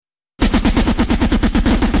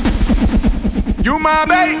You my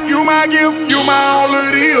bait, you my gift, you my all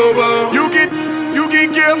of the above. You get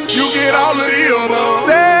gifts, you get all of the above.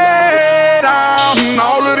 Stay down,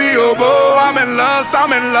 all of the above. I'm in lust,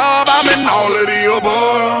 I'm in love, I'm in all of the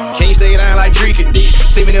above. Can't stay down like Drake did.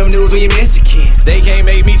 Send me them news when you miss the kid. They can't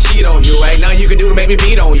make me cheat on you. Ain't nothing you can do to make me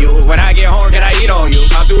beat on you. When I get home, can I eat on you?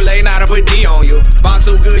 I'm through late night, I put D on you.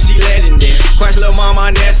 Box so good, she legendary. Question little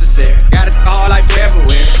mama unnecessary. Got it hard like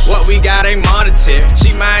February. What we got ain't monetary.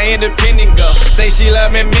 She my independent girl. Say she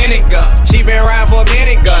love me minute girl. She been riding for a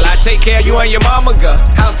minute girl. I take care of you and your mama girl.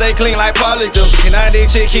 House stay clean like Polly do. And I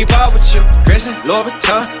did shit keep up with you. Christian, Louis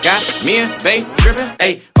Vuitton, got me and Bae trippin'.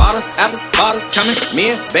 Ayy, bottles after bottles coming.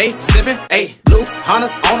 Me and Bae sippin'. Ayy, blue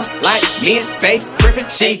hunters on us like me and Bae trippin'.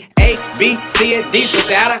 She A, B, C, and D, so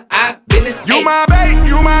that I business. You my bait,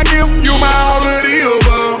 you my gift, you my all of the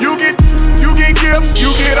above. You get gifts, you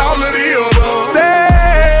get all of the above.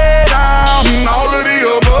 Stay down, all of the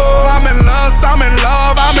above. I'm in lust, I'm in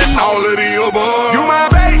love, I'm in all of the above. You my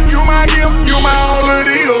bait, you my gift, you my all of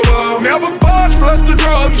the above. Never bust, flush the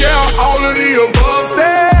drugs, yeah, all of the above.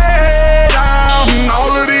 Stay down,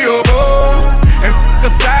 all of the above. And the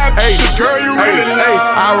side, hey, girl, you really late.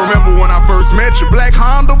 I remember when I first met you, Black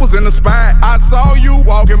Honda was in the spot. I saw you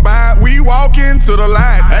walking by, we walk into the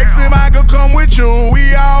light. Asked if I could come with you,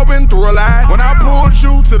 we all been through a lot. When I pulled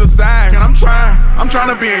you to the side, and I'm trying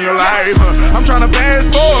to be in your life. I'm trying to fast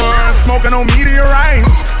forward, smoking on meteorites.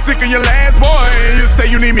 Sick of your last boy, you say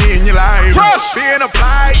you need me in your life. Crush! Being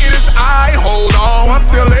applied, it is I, hold on. One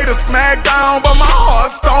still later smack down, but my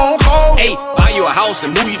heart's stone cold. Hey, buy you a house and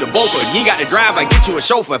move you to Boca. You ain't got to drive, I get you a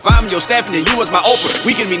chauffeur. If I'm your Stephanie, you was my Oprah.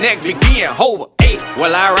 We can be next, Big B and Hova. A, will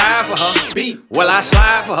I ride for her? B, will I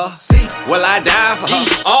slide for her? C, will I die for her?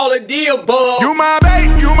 All of the above. You my bait,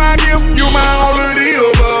 you my gift, you my all of the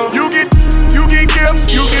above. You get gifts,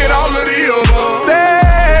 you get all of the above.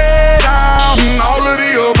 Stay down, all of the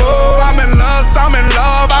above. I'm in lust, I'm in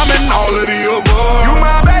love, I'm in all of the above. You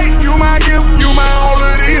my bait, you my gift, you my all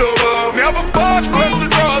of the above. Never bust, flip the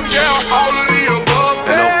drugs, yeah, all of the above.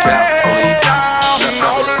 Stay down,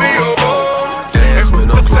 all of the above. Dance with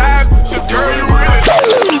no side, this girl you really.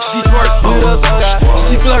 She twerk with her tongue out.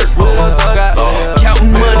 She flirt with her tongue out.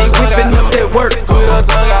 Counting money, whipping up that work with her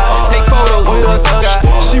tongue out. Take photos with her tongue out.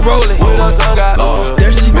 She rollin' with her tongue out.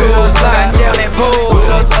 There she goes, sliding down that pole with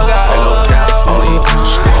her tongue out. Ain't no cap, only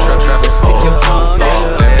trap and stick your tongue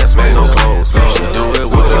out. Dance with no clothes, she do it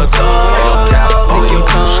with her tongue. Ain't no cap, only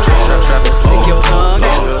trap and stick your tongue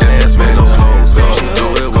out. Dance with no clothes, she do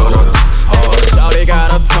it with her. Shawty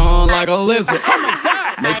got a tongue like a lizard.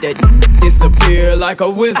 Make that disappear like a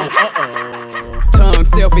wizard. Tongue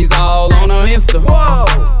selfies all on her Insta.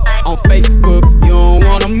 On Facebook, you don't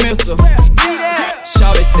wanna miss her.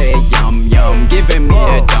 Shawty said yum yum, giving me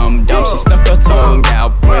that dum dum. She stuck her tongue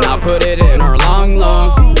out when I put it in her long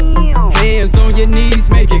lung. Hands on your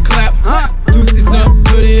knees, make it clap. Deuces up,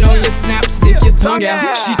 put it on your snap, stick your tongue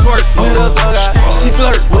out. She twerk with her tongue out. She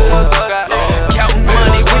flirt with her tongue out. Counting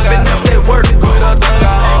money, whipping up that work with her tongue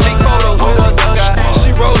out. Take photos with her tongue out.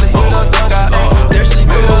 She rollin' with her tongue out. There she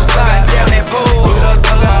goes, sliding down that pole with her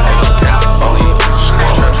tongue out. Only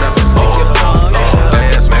trap and stick your tongue out.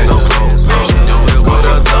 Dance with no clothes, she do it with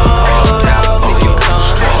her tongue out. Stick your tongue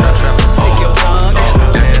out. Stick your tongue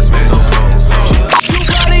out. Dance with no clothes. You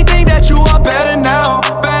probably think that you are better now,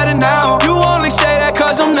 better now. You only say that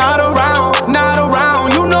cause I'm not around, not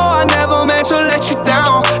around. You know I never meant to let you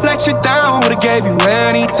down, let you down. Would've gave you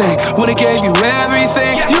anything, would've gave you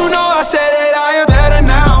everything. You know I said that I am better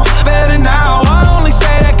now, better now. I only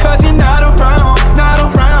say that cause you're not around, not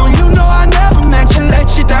around. You know I never meant to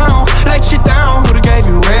let you down, let you down. Would've gave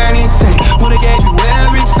you anything, would've gave you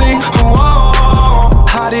everything. Oh,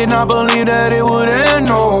 I did not believe that it would end,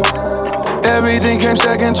 no. Everything came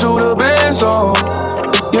second to the benzo.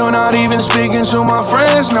 You're not even speaking to my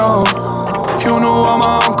friends, no. You knew all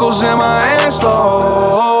my uncles and my aunts,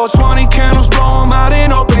 though. 20 candles, blow 'em out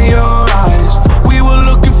and open your eyes. We were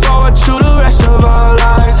looking forward to the rest of our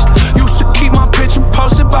lives. Used to keep my picture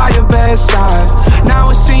posted by your bedside. Now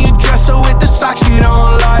it's in your dresser with the socks you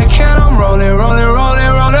don't like. And I'm rolling, rolling,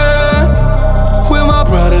 rolling, rolling with my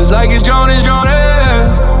brothers like it's Jonas,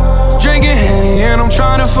 Jonas. Drinking Henny and I'm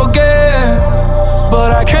trying to forget,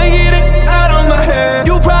 but I can't get it out of my head.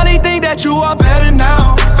 You probably think that you are better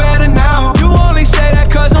now, better now. You only say that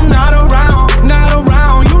cause I'm not around, not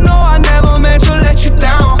around. You know I never meant to let you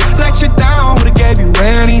down, let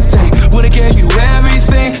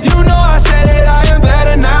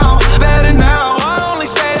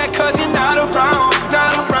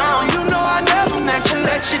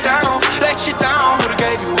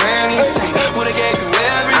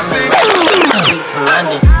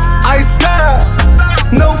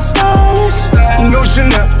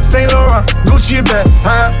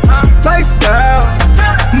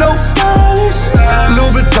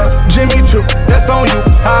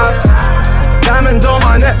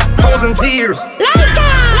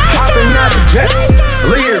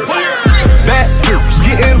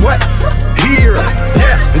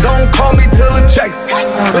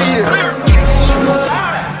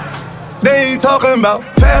about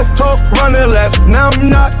fast talk, running laps. Now I'm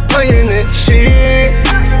not playing it, shit.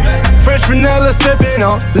 French vanilla sipping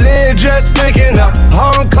on, lid just picking up.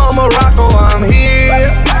 Hong Kong, Morocco, I'm here.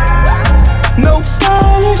 No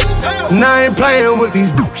stylish, now I ain't playing with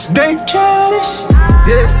these bitches. They childish,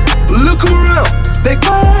 yeah. Look around, they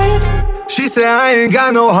quiet. She said I ain't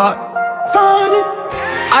got no heart. Find it,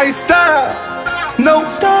 I style. No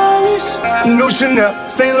stylish, no Chanel,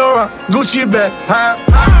 Saint Laurent, Gucci bag, high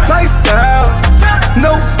lifestyle.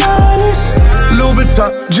 No stylish, Louis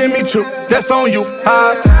Vuitton, Jimmy Choo, that's on you,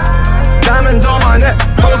 high. Diamonds on my neck,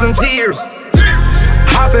 frozen tears.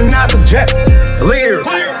 Hopping out the jet, leers.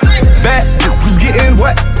 Back was getting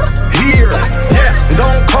wet here. Yes,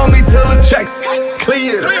 don't call me till the checks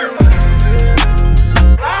clear.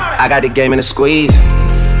 I got the game in a squeeze.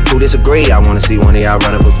 Who disagree? I wanna see one of y'all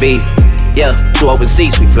run up a beat. Yeah, 2 open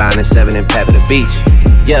seats, we flying in 7 and pat for the beach.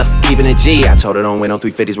 Yeah, keeping it G, I told her don't win no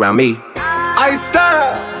 350s round me. I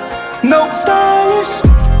style, no stylish.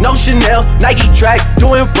 No Chanel, Nike track,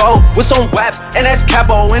 doing roll with some waps, and that's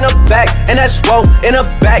capo in the back, and that's swole in the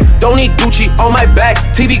back. Don't need Gucci on my back,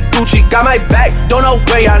 TV Gucci got my back. Don't know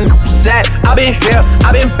where I know that. I been here,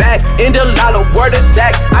 I been back, in the lala, word of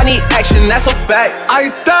Zach. I need action, that's a fact. I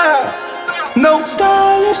style, no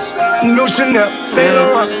stylish, no Chanel, Saint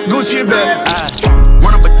Laurent, Gucci bag.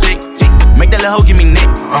 Run up a chick, make that little hoe give me neck.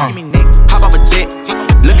 Hop off a jet,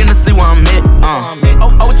 looking to see where I'm at.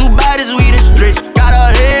 Oh, too bad is we the stretch. Got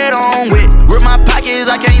her head on wet. Rip my pockets,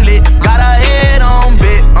 I can't lit. Got her head on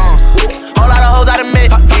bit. Whole lot of hoes I done met.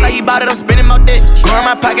 Talk like he bought it, I'm spinning my dick. Go in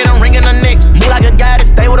my pocket, I'm ringing her neck. Move like a guy that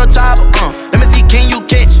stay with a chopper. Let me see, can you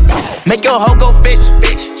catch? Make your hoe go fetch.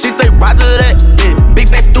 She say, roger that. Big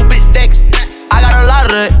fat stupid stacks. I got a lot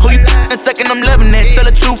of that. Who you in a second, I'm loving that. Tell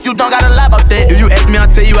the truth, you don't gotta lie about that. If you ask me, I'll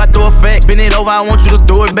tell you I throw a fact. Bend it over, I want you to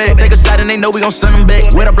throw it back. Take a shot and they know we gon' send them back.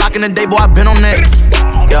 With a block in the day, boy, I been on that.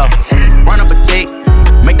 Yo, run up a check.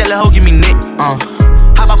 Make that little hoe give me neck.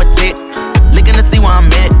 Hop off a jet. Looking to see where I'm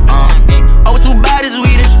at. Oh, too bad is we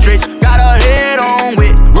the stretch. Got her head on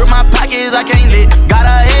wet. Rip my pockets, I can't lit. Got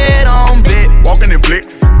her head on bit. Walking in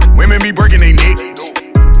flicks, women be breaking they neck.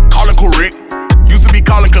 Calling correct, used to be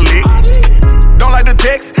calling collect. Don't like the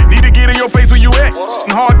text, need to get in your face where you at.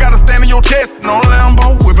 And hard gotta stand in your chest. No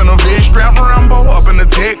Lambo, whipping a vest, strap Rambo. Up in the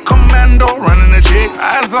tech, commando, running the checks.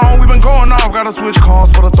 Eyes on, we been going off. Gotta switch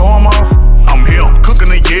cars for the throw 'em off. I'm here, cooking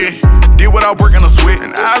the yeah. Did without breaking a sweat.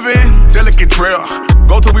 And I've been delicate trail.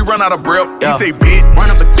 Go till we run out of breath. He say bit. Run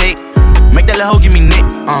up a check, make that little hoe give me neck.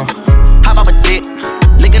 Hop off a jet,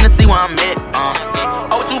 looking to see where I'm at.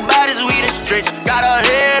 Oh, too bad is we the stretch. Got her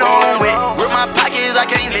head on wet. Rip my pockets, I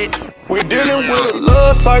can't lit. We dealing with a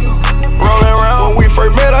love cycle, rolling around. When we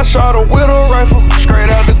first met, I shot her with a rifle,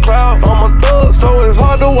 straight out the cloud. I'm a thug, so it's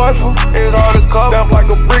hard to wife her. It's hard to cover, stamp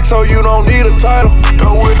like a brick, so you don't need a title.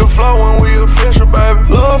 Go with the flow when we official, baby.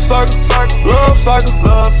 Love cycle, love cycle,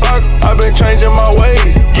 love cycle. I've been changing my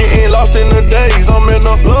ways, getting lost in the days. I'm in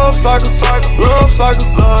the love cycle, love cycle,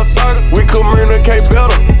 love cycle. We communicate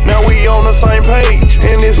better, now we on the same page.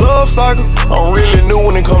 In this love cycle, I'm really new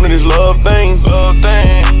when it comes to this love thing.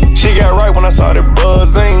 She got right when I started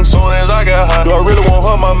buzzing. Soon as I got high, do I really want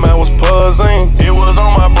her? My mind was buzzing. It was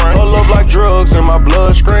on my brain. Her love like drugs in my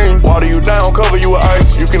bloodstream. Water you down, cover you with ice.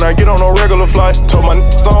 You cannot get on no regular flight. Told my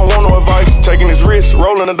I don't want no advice. Taking this risk,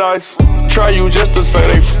 rolling the dice. Try you just to say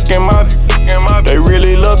they fucking my. They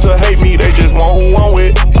really love to hate me, they just want who I'm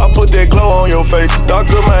with. I put that glow on your face,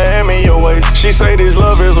 Dr. Miami your waist. She say this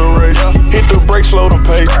love is a race. Hit the brakes, slow the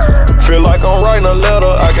pace. Feel like I'm writing a letter,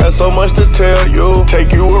 I got so much to tell you.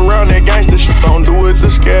 Take you around that gangster shit, don't do it to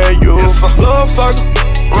scare you. It's a love cycle,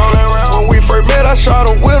 rolling around. When we first met, I shot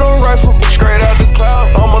her with a rifle, straight out the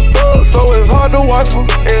cloud. I'm a thug, so it's hard to wife her.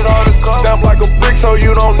 It's hard to come, stamp like a brick, so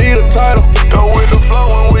you don't need a title. Go with the flow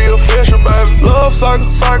when we official, baby. Love cycle,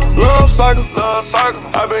 love cycle, love cycle.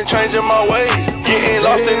 I've been changing my ways, getting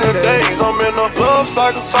lost in the days. I'm in the love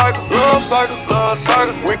cycle, love cycle, love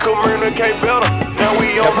cycle. We communicate better, now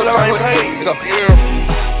we on the same page.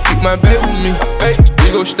 Keep my baby with me, hey.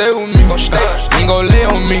 You gon' stay with me, ain't gon' lay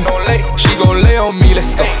on me. She gon' lay on me,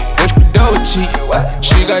 let's go. With the double G,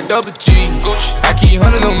 she got double G. I keep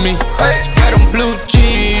 100 on me, got them blue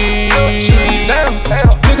G's. Damn,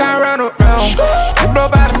 look how I round around, you blow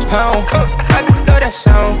by the pound. I can do that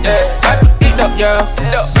sound, I be dicked up, yeah.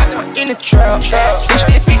 In the trap, bitch,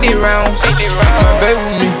 they 50 rounds. My baby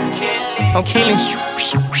with me, I'm killing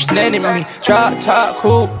nothing me. Drop top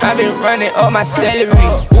cool, I been running up my salary.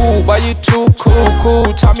 Ooh, why you too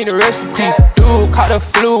cool? Taught me the recipe. Dude, caught the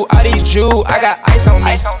flu, I need you. I got ice on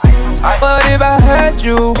me. What if I hurt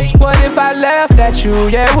you? What if I laughed at you?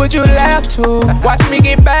 Yeah, would you laugh too? Watch me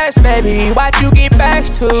get back, baby. Watch you get back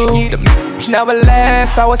too. The never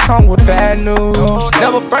last, always come with bad news.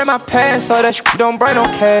 Never bring my pants, so that don't bring no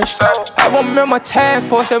cash. I won't remember my tag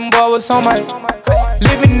for them boy was on my.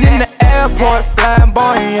 Living in the airport, flying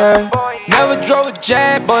Boeing, yeah. Never drove a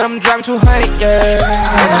jet, but I'm driving 200, yeah.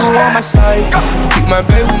 That's who on my side. Keep my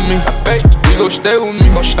baby with me. You gon' stay with me.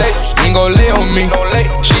 You ain't gon' lay on me.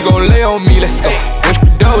 She gon' lay on me. Let's go.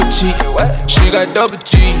 Double G. She got double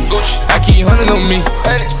G. I keep 100 on me.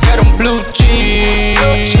 Yeah, them blue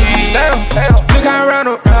G's. Damn. Look how I round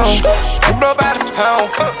around. You blow by the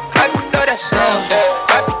pound. I can know that sound.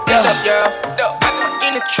 I can get up, yeah.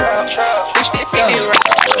 In the trap. Bitch, they feel it right.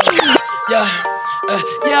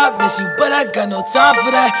 Yeah, I miss you, but I got no time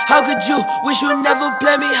for that. How could you wish you never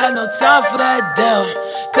play me? Had no time for that, damn.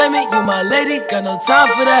 Claim it, you my lady, got no time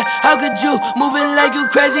for that. How could you moving like you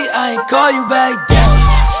crazy? I ain't call you back, damn.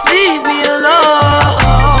 Leave me alone,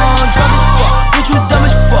 drunk as fuck, bitch, you dumb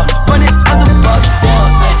as fuck. Running out the box, damn.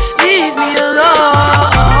 Leave me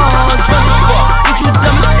alone, drunk as fuck, bitch, you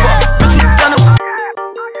dumb as fuck. Bitch, you done it.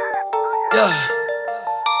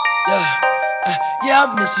 Yeah,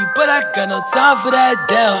 I miss you, but I got no time for that,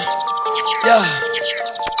 damn.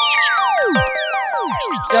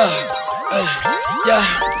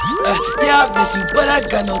 Yeah, I miss you, but I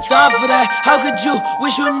got no time for that. How could you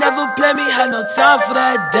wish you never play me? Had no time for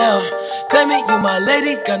that, damn. Claim it, you my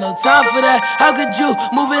lady, got no time for that. How could you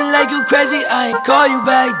moving like you crazy? I ain't call you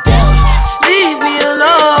back, damn. Leave me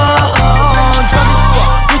alone, drunk as fuck,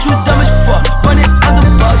 bitch, you dumb as fuck. Running out the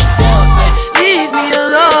box, damn. Leave me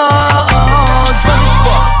alone, drunk as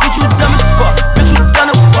fuck, bitch, you dumb as fuck. Bitch, you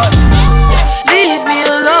done it what? Leave me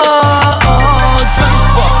alone, drunk as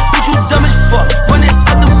fuck, bitch, you dumb as fuck. Running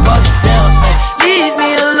out the box, damn. Leave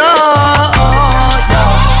me alone,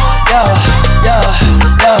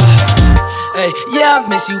 yeah, I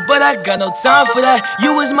miss you, but I got no time for that.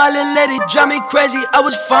 You was my little lady, drive me crazy, I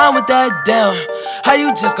was fine with that, damn. How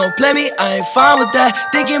you just gon' play me? I ain't fine with that.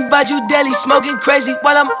 Thinking about you daily, smoking crazy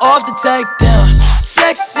while I'm off the tag, damn.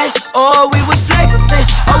 Flexing, oh, we was flexing.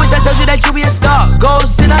 Always I told you that you be a star.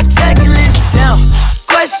 Goals in our checklist, down.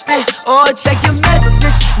 Question, or check your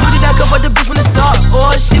message. Knew that I could fuck the beat from the start,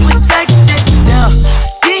 or she was texting, down.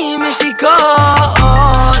 Demon, she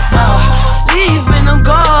called, now. Leaving them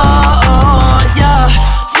gone, yeah.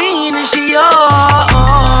 Fiendin', she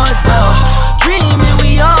on, down. Dreaming,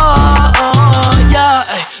 we on, yeah.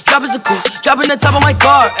 Ay, drop is a coupe, dropping the top of my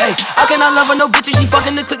car, ayy. I cannot love her, no bitches, she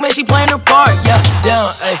fucking the click, man, she playing her part, yeah,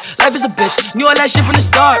 down, ayy. Life is a bitch, knew all that shit from the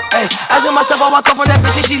start, ayy. Asking myself, I walk off on that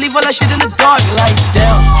bitch and she leave all that shit in the dark, like,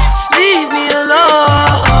 damn. Leave me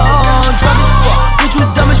alone, drunk as fuck, bitch, you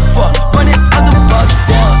dumb as fuck. Running out the box,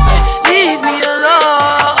 damn, ayy. Leave me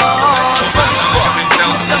alone, drunk as fuck, bitch,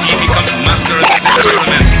 you dumb as fuck.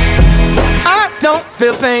 I don't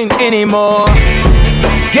feel pain anymore.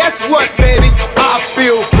 Guess what, baby? I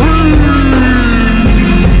feel free.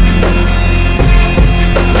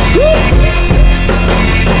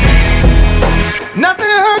 Nothing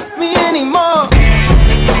hurts me anymore.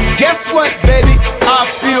 Guess what, baby? I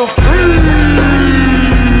feel free.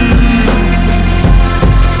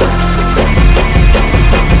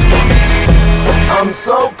 I'm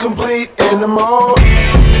so complete in the mode.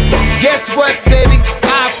 Guess what, baby?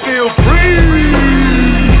 I feel free.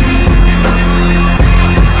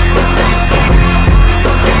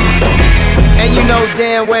 And you know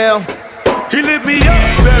damn well, He lit me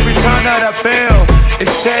up every time that I fail. It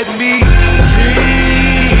set me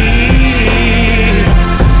free.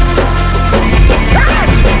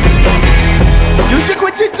 you should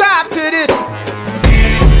quit your job to this.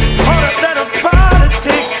 Hold up, let 'em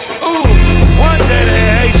politic. Ooh, one day they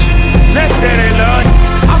hate you, next day they love you.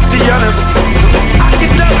 I'm still yelling. I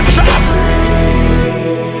can never trust me.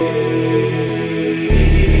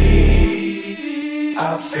 I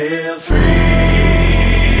feel free.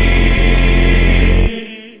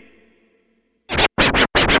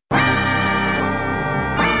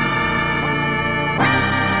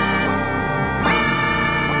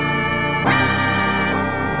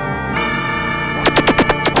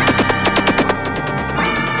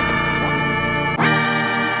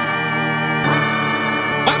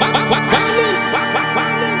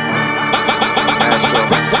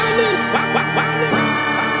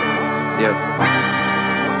 Yeah.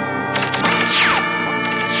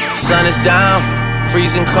 Sun is down,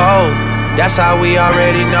 freezing cold. That's how we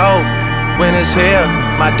already know. Winter's here.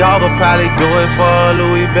 My dog will probably do it for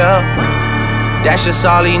Louis Bell. That's just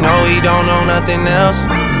all he know. He don't know nothing else.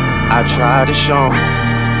 I tried to show him.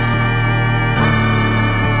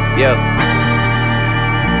 Yeah.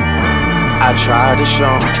 I tried to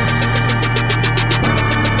show 'em.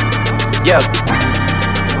 Yeah.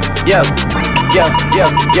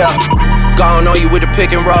 Gone on you with the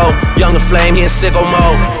pick and roll. Younger flame, he in sicko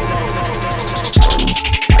mode.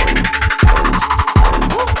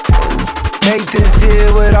 Make this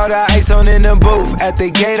here with all the ice on in the booth. At the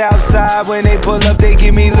gate outside, when they pull up, they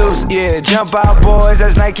give me loose. Yeah, jump out, boys,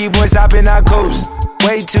 that's Nike boys hopping our coast.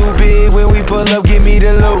 Way too big when we pull up, give me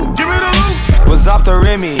the loot. Was off the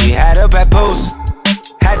Remy, had up at post.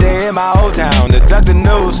 Had to hit my old town to duck the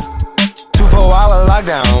news. 24-hour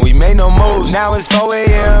lockdown, we made no moves. Now it's 4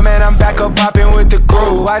 a.m. and I'm back up popping with the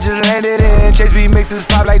crew. I just landed in, Chase B mixes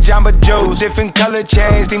pop like Jamba Juice. Different color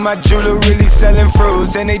chains, think my jeweler really selling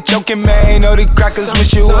fruits. And they joking, man, know the crackers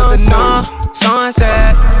wish it was a news.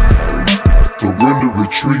 Sunset. Surrender,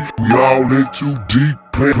 retreat, we all in too deep.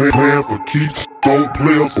 Plan for keeps, don't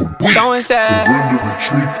play us for weak. Sunset. Surrender,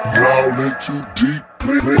 retreat, we all in too deep.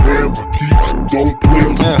 Plan for keeps, don't play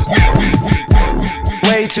us for weak.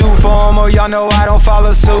 Way too formal, y'all know I don't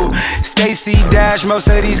follow suit. Stacy Dash, most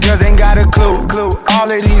of these girls ain't got a clue.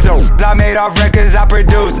 All of these hoes I made off records I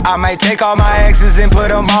produce. I might take all my exes and put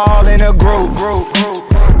them all in a group.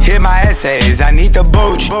 Hit my essays, I need the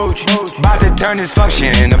booch. About to turn this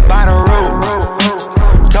function into Bonnaroo.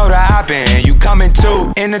 Told her hop in, you coming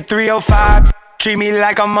too. In the 305, treat me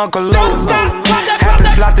like I'm Uncle Luke. Have to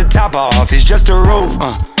slot the top off, it's just a roof.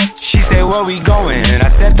 She said, where we going? I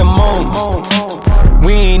said the moon.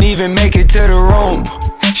 We ain't even make it to the room.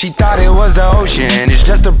 She thought it was the ocean, it's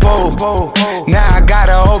just a pool. Now I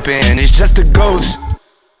gotta open, it's just a ghost.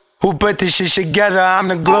 Who put this shit together? I'm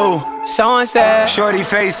the glue. Someone said, shorty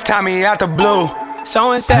face, Tommy out the blue.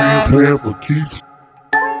 Someone said, Plan for keeps,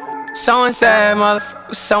 someone said,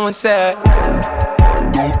 motherfucker, someone said.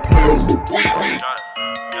 don't play us for weak.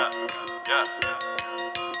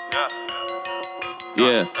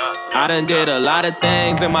 Yeah, I done did a lot of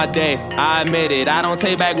things in my day, I admit it, I don't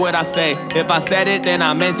take back what I say. If I said it, then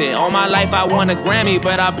I meant it. All my life I won a Grammy,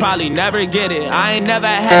 but I probably never get it. I ain't never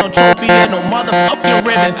had no trophy and no motherfucking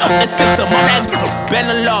ribbon. Fuck the system, I'm that bend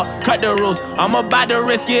the law, cut the rules. I'm about to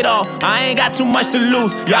risk it all, I ain't got too much to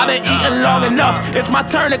lose. Y'all been eating long enough, it's my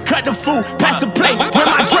turn to cut the food. Pass the plate, with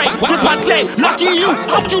my drink, this my day. Lucky you,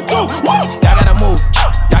 hope you too. Woo! Y'all gotta move,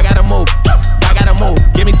 y'all gotta move, y'all gotta move.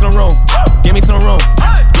 Give me some room, give me some room.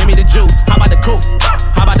 Give me the juice, how about the coupe?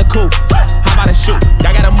 How about the coupe? How about the shoot?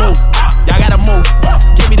 Y'all gotta move, y'all gotta move.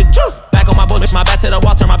 Give me the juice. Back on my bullets, my back to the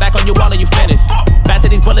wall, turn my back on you, all of you finished. Back to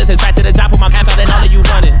these bullets, it's back to the job, put my map out and all of you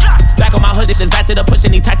running. Back on my hood, it's back to the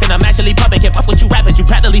pushing, these taxing, I'm actually pumping. Can't fuck with you rappers, you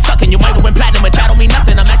practically sucking. You might have went platinum, but that don't mean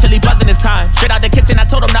nothing, I'm actually buzzing this time. Straight out the kitchen, I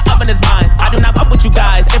told them the oven is mine. I do not fuck with you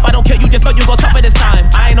guys, if I don't kill you, just know you gon' suffer this time.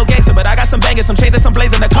 I ain't no gangster, but I got some bangers, some chains and some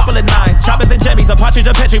blazing, a couple of nines. Choppers and jimmies, a partridge,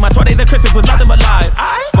 a petri, my 20s and Christmas was nothing but lies.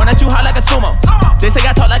 Run at you hot like a sumo, they say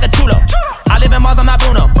I talk like a chulo. I live in Mars, I'm not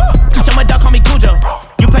Bruno. Show my dog, call me Cujo.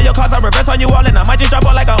 You play your cards, I reverse on you all, and I might just drop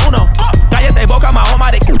all like a Uno. Calles de boca, my home,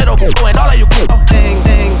 I little and all of you.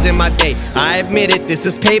 Things in my day, I admit it, this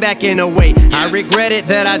is payback in a way. I regret it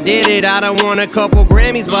that I did it, I done won a couple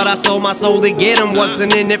Grammys, but I sold my soul to get them.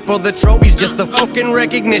 Wasn't in it for the trophies, just the fucking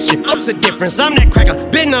recognition. What's the difference? I'm that cracker,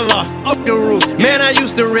 been the law, up the rules. Man, I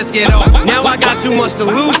used to risk it all, now I got too much to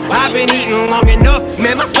lose. I've been eating long enough,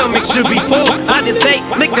 man, my stomach should be full. I just ate,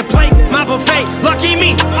 lick the plate, my buffet, lucky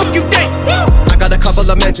me, fuck you think. I got a couple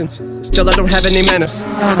of mentions, still I don't have any manners.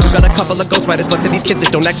 You got a couple of ghostwriters, but to these kids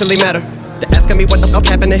it don't actually matter. They're asking me what the fuck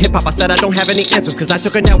happened to hip-hop, I said I don't have any answers, cause I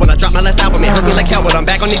took a L when I dropped my last album. It hurt me like hell, but I'm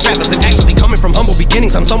back on these rappers. And actually coming from humble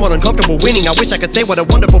beginnings, I'm somewhat uncomfortable winning. I wish I could say what a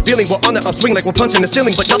wonderful feeling. We're on the upswing like we're punching the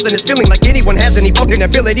ceiling, but nothing is feeling like anyone has any fucking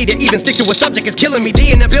ability to even stick to a subject is killing me. The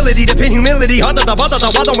inability to pin humility. Why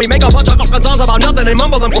don't we make a bunch of songs about nothing and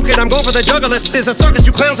mumble them? Okay, I'm going for the juggler. There's a circus,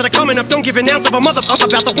 you clowns that are coming up. Don't give an ounce of a motherfucker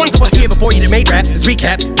about the ones that were here before you that made rap. It's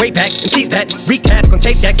recap, way back, and seize that. Recap, on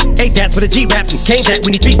tape decks, 8 dats with a G-raps and cane that.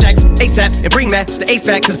 We need 3 stacks, ASAP, and bring Matt the ace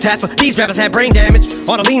back, cause it's half of these rappers have brain damage.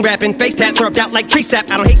 All the lean rapping, face tats syrupped out like tree sap.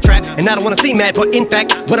 I don't hate trap, and I don't wanna see mad, but in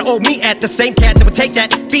fact, what I owe me at the same cat that would take that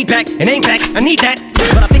feedback and aim back. I need that,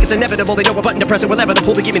 but I think it's inevitable. They know what button to press and whatever the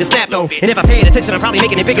pull to give me the snap though. And if I paid attention, I'm probably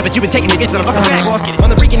making it bigger, but you've been taking it into the fucking back. On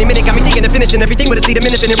the freaking minute, got me thinking of finishing everything with a seed of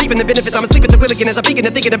minute and reaping the benefits. I'm asleep at the wheel again as I'm peeking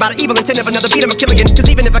and thinking about an evil intent of another beat. I'm a kill again, cause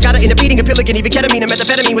even if I gotta end up eating a pill again, even ketamine and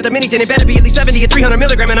methamphetamine with a mini, then it better be at least 70 or 300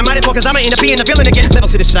 milligram, and I might as well, cause I'ma end up being a villain again.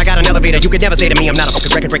 Levels to this shit, I got an elevator. You could never say to me I'm not a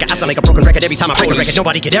fucking record breaker. I sound like a broken record every time I break a record.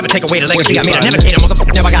 Nobody could ever take away the legacy I made. I never cater,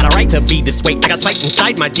 motherfucker. Now I got a right to be this way. I got spite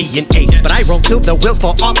inside my DNA, but I roll till the wheels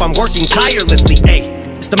fall off. I'm working tirelessly.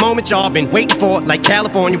 It's the moment y'all been waiting for, like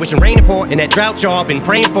California wishing rain to pour. In that drought y'all been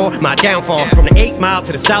praying for, my downfall. From the 8 Mile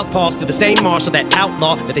to the South Pass to the same marshal, that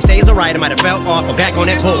outlaw that they say is a right, I might have felt off. I'm back on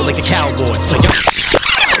that pole like the Cowboys. So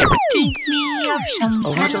drink me up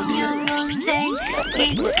champagne, rosé,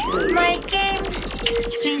 it's my game.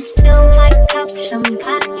 Please fill my cup,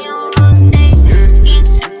 champagne, rosé,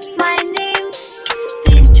 it's my name.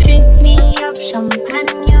 Please drink me up champagne,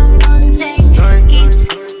 rosé, it's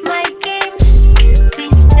my game.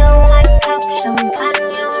 Please fill my cup,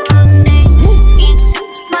 champagne, rosé, it's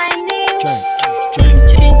my name. Please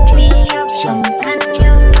drink me up champagne,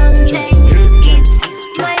 rosé, it's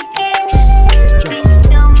my game. Please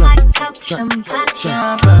fill my cup, champagne,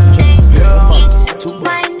 rosé, it's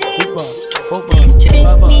my name. Please drink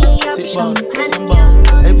me up champagne,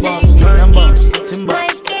 rosé, it's my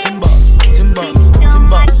game. Please fill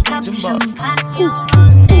my cup, champagne,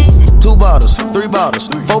 rosé. 2 bottles, 3 bottles,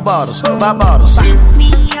 4 bottles, 5 bottles. Drink me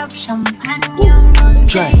up champagne, rosé.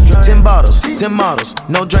 Drink 10 bottles, 10 models.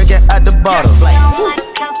 No drinking at the bottle. Fill my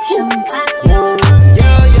cup, champagne, rosé.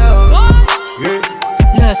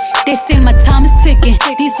 Look, they say my time is ticking.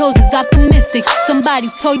 These hoes is optimistic. Somebody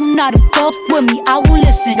told you not to fuck with me, I won't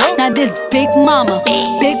listen. Now this big mama,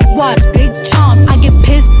 big watch, big charm. I get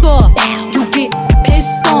pissed off, you get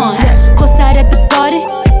pissed on. Course out at the garden,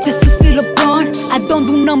 just to see LeBron. I don't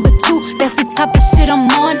do number 2, that's the type of shit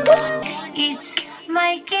I'm on. It's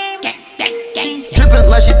my game. Please Drippin'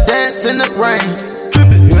 like she dance in the rain.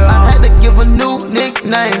 I had to give a new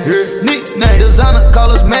nickname. Designer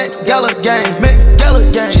call us Met Gala Gang.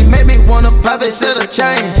 She made me wanna private set a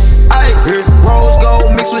chain. Ice, rose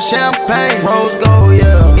gold mixed with champagne. Rose gold,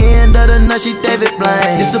 yeah. End of the night, she David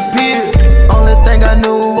Blaine. Disappeared. Only thing I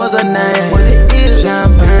knew was her name. What it is?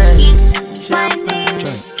 Champagne. it's my name.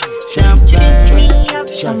 Drink me up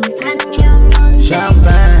champagne, rosé.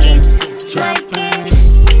 Champagne. It's my game.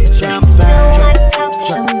 Please fill my cup,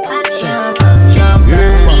 champagne, rosé.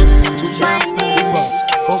 It's my name.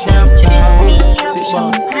 Drink me up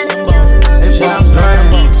champagne, rosé. It's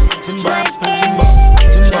my game.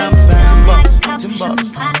 Please fill my cup, champagne,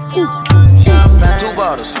 rosé. 2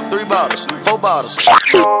 bottles, 3 bottles, 4 bottles.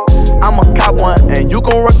 I'ma cop one and you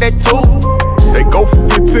gon' rock that too. They go for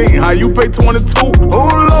 15, how you pay 22? Oh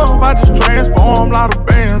love, I just transform, lot of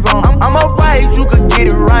bands on. I'm alright, you could get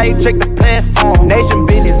it right, check the platform. Nation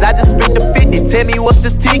business, I just spent the 50, tell me what's the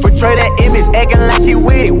T. Portray that image, acting like he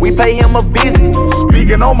with it, we pay him a visit.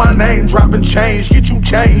 Speaking on my name, dropping change, get you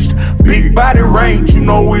changed. Big body range, you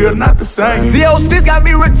know we are not the same. Z06 got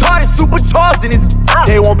me retarded, supercharged in this.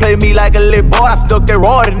 They won't play me like a little boy, I stuck that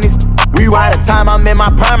rod in this. Rewind the time I'm in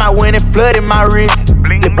my prime, I went and flooded my wrist.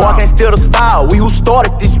 The boy can't steal the style, we who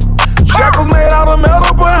started this. Shackles made out of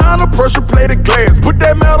metal behind a pressure plated glass. Put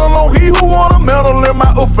that metal on he who want a medal in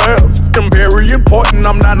my affairs. I'm very important,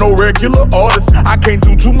 I'm not no regular artist. I can't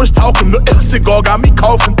do too much talking, the cigar got me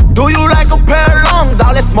coughing. Do you like a pair of lungs?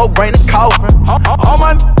 All that smoke bring the coffin. All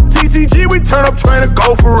my TTG, we turn up trying to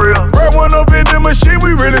go for real. Right one up in the machine,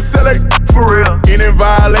 we really sell it for real. In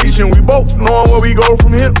violation, we both knowing where we go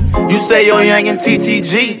from here. You say your young and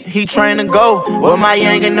TTG, he train to go. Well, my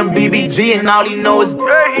young and them BBG, and all he know is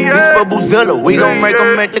this for Boozilla. We gon' make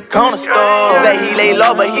him at the corner store. Say he lay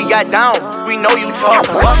low, but he got down. We know you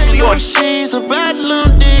talkin'. What's New York? She's a bad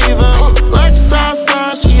little diva. Like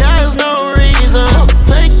Southside, she has no reason.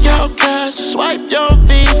 Take your cash, swipe your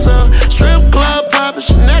Visa. Strip club poppin',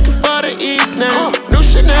 she naked for the evening. New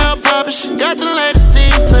Chanel poppin', she got the latest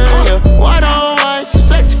season. Yeah, white on white, she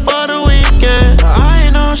sexy for the weekend. I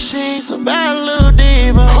know she's a bad little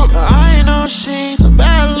diva. I know she's a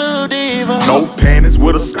bad little diva. No panties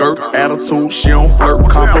with a skirt, attitude, she don't flirt.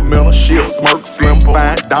 Compliment her, she a smirk, slim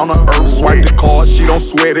fine, down to earth. Swipe the card, she don't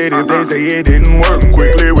sweat it if they say it didn't work.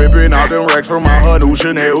 Quickly whipping out them racks from my her new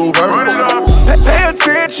Chanel Uber. Pay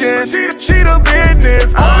attention, she the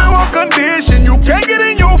business. Only one condition, you can't get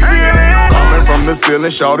in your feelings. Coming from the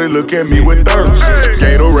ceiling, shawty look at me with thirst.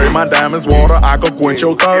 Gatorade, my diamonds, water, I could quench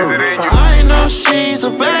your thirst. I know she's a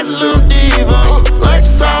bad little diva. Like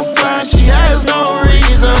Southside, she has no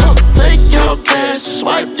reason. Take your cash,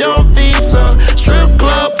 swipe your Visa. Strip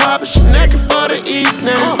club poppin', she naked for the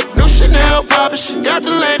evening. New Chanel poppin', she got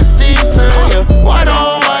the latest season. Yeah, white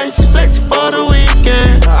on white, she sexy for the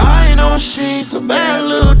weekend. I know she's a bad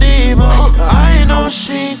little diva. I know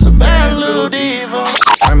she's a bad little diva.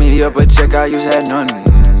 Turn me up a check, I use that none.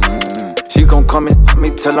 She gon' come and me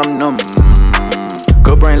till I'm numb.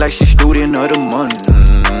 Good brain like she student of the month.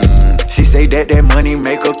 She say that money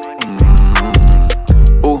make her.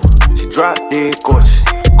 Ooh, she drop dead gorgeous.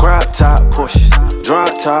 Crop top Porsche, drop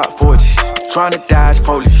top 40s. Tryna dodge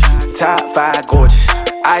police, top 5 gorgeous.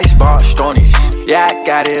 Icebox Stonies, yeah I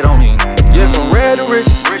got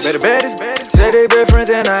Better baddest. Say they best friends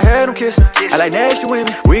and I had them kissing. I like nasty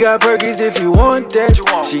women. We got Perkins if you want that.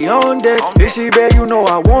 She on that. If she bad, you know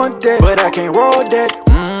I want that. But I can't roll that.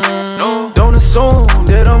 No. Don't assume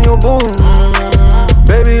that I'm your boo.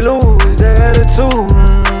 Baby, lose that attitude.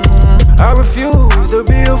 I refuse to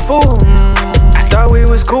be a fool. Thought we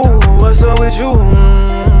was cool. What's up with you?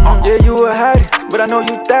 Yeah, you a hottie, but I know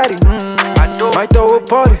you thotty. Might throw a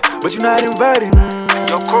party, but you not invited.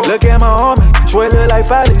 Look at my army, sweat look like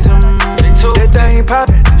follies. That thing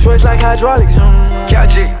poppin', stretch like hydraulics.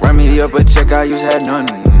 Catch it, run me up a check, I used had none.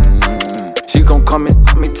 She gon' come and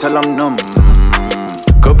me till I'm numb.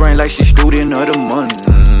 Good brain like she student of the month.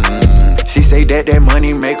 She say that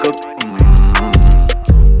money make her.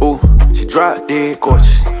 Ooh, she drop dead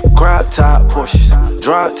gorgeous. Crop top Porsches,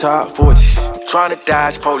 drop top 40s. Tryna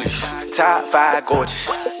dodge police, top 5 gorgeous.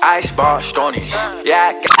 Ice bar stonies,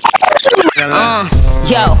 yeah.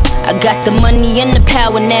 Yo, I got the money and the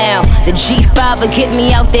power now. The G5 will get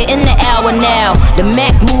me out there in the hour now. The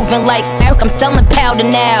Mac moving like Eric, I'm selling powder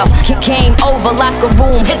now. Came over, locker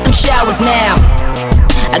room, hit them showers now.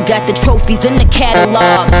 I got the trophies in the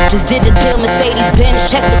catalog. Just did the deal, Mercedes-Benz,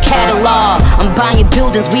 check the catalog. I'm buying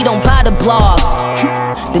buildings, we don't buy the blogs.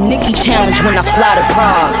 The Nicki challenge when I fly to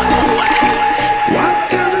Prague.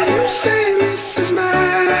 Whatever you say, Mrs.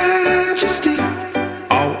 Majesty.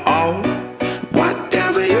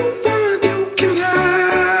 Whatever you want, you can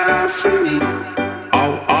have from me. I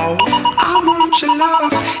want your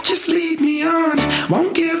love, just lead me on.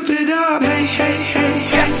 Won't give it up, hey, hey, hey,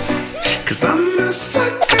 hey. Cause I'm a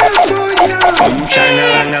sucker for you.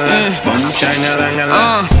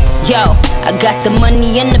 Yo, I got the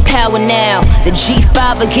money and the power now. The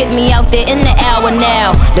G5 will get me out there in the hour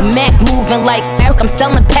now. The Mac moving like Eric, I'm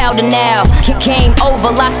selling powder now. Came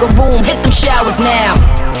over, locker room, hit them showers now.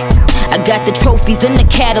 I got the trophies in the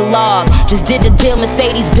catalog. Just did the deal,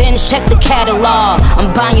 Mercedes-Benz, check the catalog.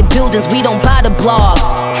 I'm buying buildings, we don't buy the blogs.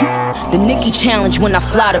 The Nicki challenge when I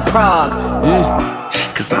fly to Prague.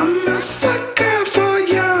 Cause I'm a sucker for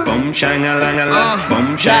you. Who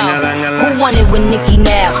want it with Nicki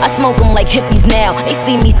now? I smoke them like hippies now. They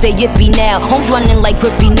see me say yippee now. Homes running like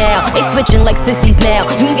Griffey now. They switching like sissies now.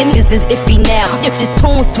 You niggas is iffy now. If this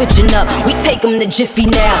tune switching up, we take them to Jiffy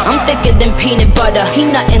now. I'm thicker than peanut butter. He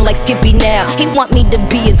nothing like Skippy now. He want me to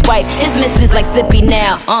be his wife. His missus like Sippy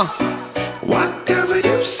now. Whatever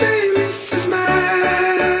you say, Mrs.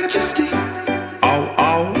 Majesty.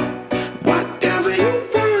 Whatever you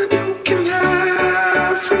want, you can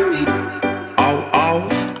have from me.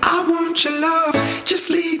 I want your love, just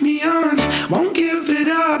lead me on. Won't give it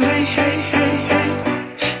up, hey, hey, hey, hey.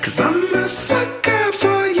 Cause I'm a sucker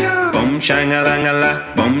for you.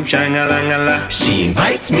 She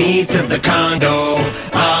invites me to the condo.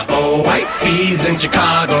 Wifey's in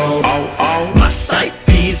Chicago. My sight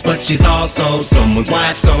piece, but she's also someone's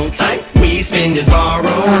wife, so tight we spend is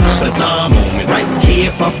borrowed. But it's our moment right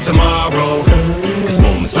here for tomorrow. Cause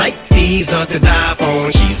moments like these are to die for.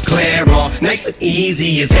 And she's clear, all nice and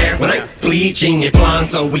easy as hair. When I'm bleaching it blonde,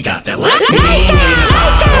 so we got that lightning in the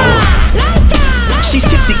She's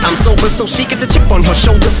tipsy, I'm sober, so she gets a chip on her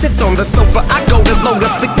shoulder. Sits on the sofa, I go to load a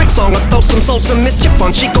slick brick song. I throw some soul, some mischief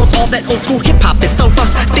on. She goes, all that old school hip-hop is over.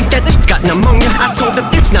 Think that it's got pneumonia. I told the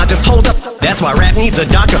bitch, now just hold up. That's why rap needs a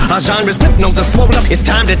doctor. Our genre's lymph nodes are swollen up. It's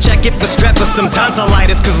time to check if the strep or some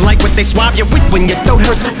tonsillitis. Cause like what they swab you with when your throat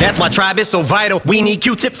hurts. That's why tribe is so vital. We need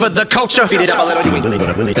Q-tip for the culture. Beat it up a little. You ain't really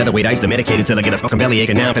gonna really featherweight ice. The medicated till I get a fucking bellyache.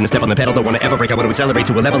 And now I'm finna step on the pedal. Don't wanna ever break. I wanna accelerate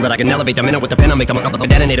to a level that I can elevate. The minute with the pen, I'll make them a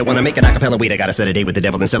detonator. Wanna make an acapella. Wait, I gotta set a date with the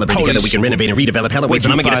devil and celebrate. Together we can renovate and redevelop hella ways,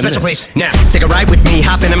 but I'ma get a special place. Now, take a ride with me,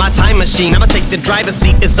 hop into my time machine. I'ma take the driver's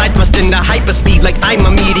seat as I thrust into hyperspeed like I'm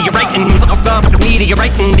a meteorite and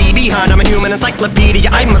meteorite and the behind. I'm a human encyclopedia.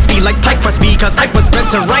 I must be like pipe crust because I was bred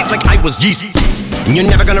to rise like I was yeast. And you're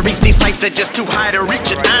never gonna reach these heights, they're just too high to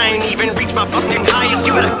reach it. I ain't even reached my fucking highest.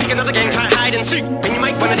 You better pick another game, try hide and seek. And you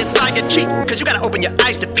might wanna decide to cheat, cause you gotta open your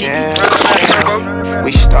eyes to peek. Yeah.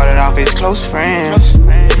 We started off as close friends.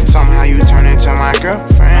 Somehow you turned into my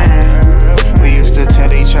girlfriend. We used to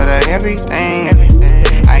tell each other everything.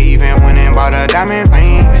 I even went and bought her diamond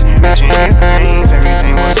rings, matching earrings.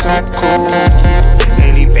 Everything was so cool.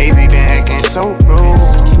 Lately, baby, been acting so rude.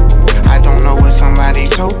 I don't know what somebody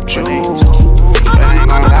told you, but ain't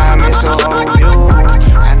gon' lie, Mr. OU.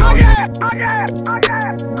 I know you.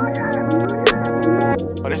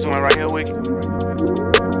 Oh, this one right here, Wicked.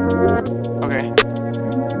 Okay.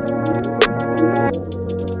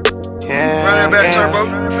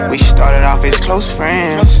 Yeah. We started off as close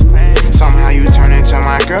friends. Somehow you turned into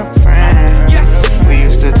my girlfriend. We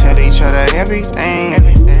used to tell each other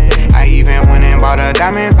everything. I even went and bought her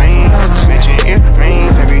diamond rings, matching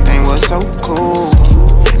earrings.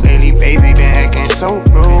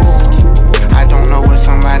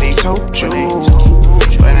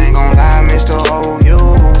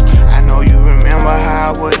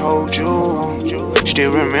 Still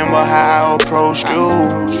remember how I approached you.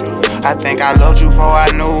 I think I loved you before I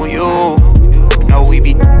knew you. Know we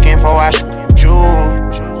be f***ing before I shoot you.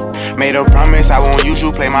 Made a promise I won't use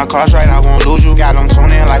you. Play my cards right, I won't lose you. Got them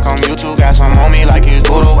tuning like I'm YouTube. Got some on me like it's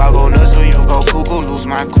voodoo. I go nuts till you go cuckoo. Lose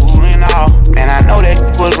my cool and all. Man, I know that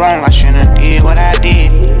was wrong. I shouldn't did what I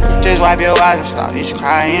did. Just wipe your eyes and stop this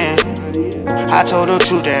crying. I told the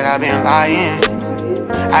truth that I've been lying.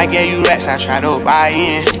 I gave you racks, I tried to buy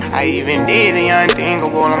in. I even did the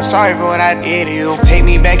unthinkable. I'm sorry for what I did to you. Take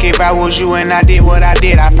me back if I was you and I did what I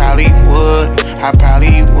did. I probably would. I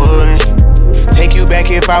probably wouldn't. Take you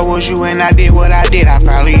back if I was you and I did what I did. I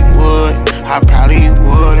probably would. I probably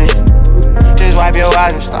wouldn't. Just wipe your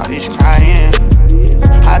eyes and start this crying.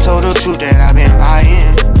 I told the truth that I've been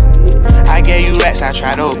lying. I gave you racks, I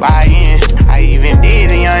tried to buy in. I even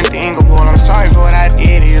did the unthinkable. I'm sorry for what I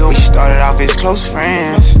did to you. We started off as close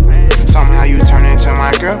friends. Somehow you turned into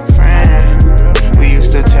my girlfriend. We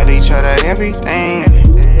used to tell each other everything.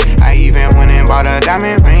 I even went and bought her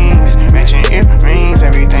diamond rings, matching earrings.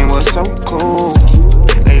 Everything was so cool.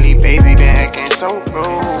 Lately, baby, been acting so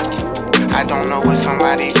rude. I don't know what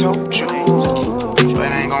somebody told you, but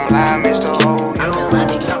I ain't gon' lie, Mr. O.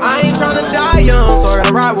 I ain't tryna die young, so I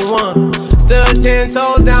gotta ride with one. Still 10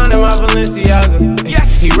 toes down in my Balenciaga.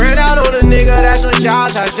 Yes. He ran out on a nigga, that's a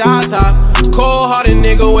shot. Cold-hearted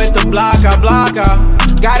nigga with the blocker.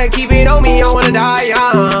 Gotta keep it on me, I wanna die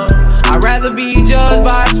young. I'd rather be judged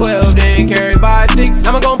by 12 than carried by 6.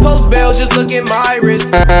 I'ma gon' post bail, just look at my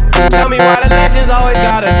wrist. Tell me why the legends always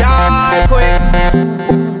gotta die quick.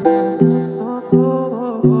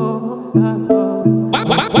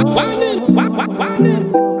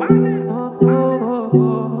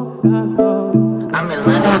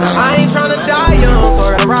 I ain't tryna die young, so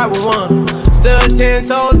I gotta ride with one. Still 10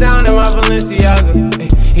 toes down in my Balenciaga.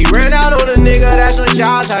 He ran out on a nigga, that's a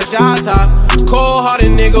shot.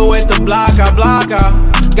 Cold-hearted nigga with the blocker.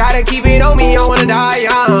 Gotta keep it on me, I wanna die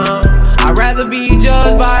young. I'd rather be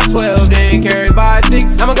judged by 12 than carried by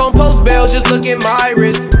 6. I'ma gon' post bail, just look at my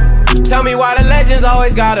wrist. Tell me why the legends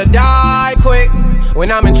always gotta die quick. When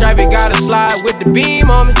I'm in traffic, gotta slide with the beam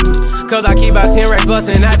on me. Cause I keep out 10 racks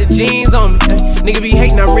bustin' out the jeans on me. Nigga be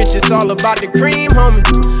hatin', I'm rich, it's all about the cream, homie.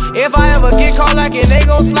 If I ever get caught lacking, they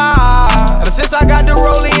gon' slide. Ever since I got the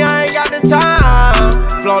rollie, I ain't got the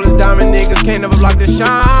time. Flawless diamond niggas can't never block the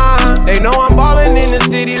shine. They know I'm ballin' in the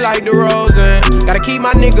city like DeRozan. Gotta keep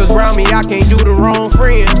my niggas round me, I can't do the wrong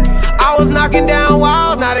friend. I was knocking down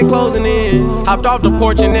walls, now they closing in. Hopped off the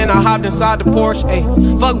porch and then I hopped inside the Porsche.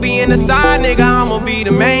 Ayy, fuck being the side nigga, I'ma be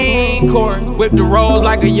the main course. Whip the rolls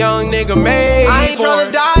like a young nigga made. I ain't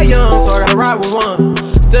tryna die young, so I gotta ride with one.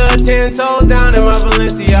 Still 10 toes down in my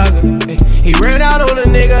Balenciaga. Ay, he ran out on a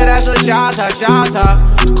nigga, that's a shot.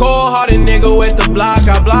 Cold-hearted nigga with the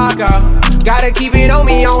blocker. Gotta keep it on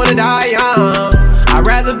me, I wanna die young. I'd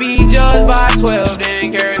rather be judged by 12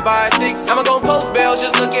 than carried by 6. I'ma gon' post bail,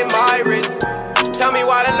 just look at my wrist. Tell me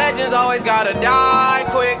why the legends always gotta die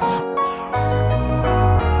quick.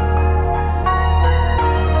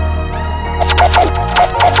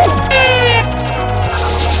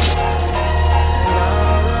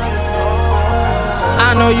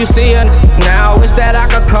 I know you see it now, wish that I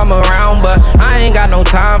could come around, but I ain't got no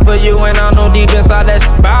time for you, and I know deep inside that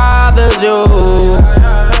shit bothers you.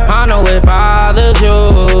 I know it bothers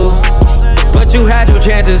you, but you had your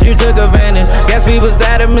chances, you took advantage. Guess we was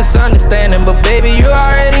at a misunderstanding, but baby, you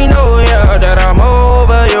already know, yeah, that I'm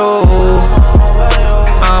over you.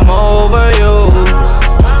 I'm over you.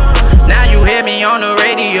 Now you hear me on the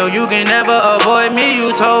radio, you can never avoid me.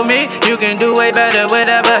 You told me you can do way better,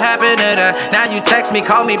 whatever happened to that. Now you text me,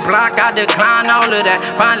 call me, block, I decline all of that.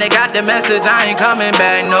 Finally got the message, I ain't coming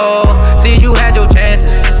back, no. See, you had your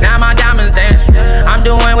chances, now my diamonds dancing. I'm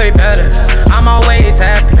doing way better, I'm always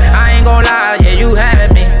happy. I ain't gon' lie, yeah, you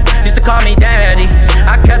had me. Used to call me daddy,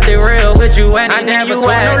 I kept it real with you and I never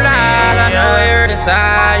told no lies. I know it hurt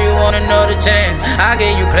inside, you wanna know the chance. I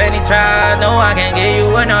gave you plenty tries, no, I can't give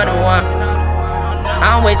you another one.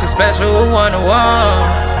 I'm way too special, one-to-one,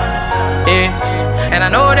 yeah. And I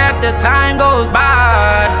know that the time goes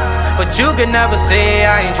by, but you can never say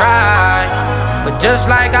I ain't tried. But just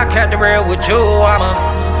like I kept it real with you, I'ma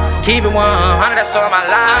keep it 100, that's all my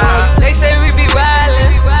life. They say we be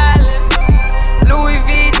wildin', Louis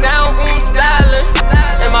V down, stylin'.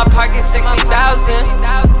 In my pocket 60,000.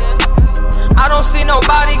 I don't see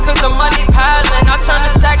nobody cause the money piling. I turn the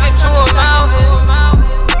stack into a mountain.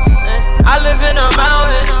 I live in a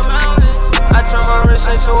mountain. I turn my wrist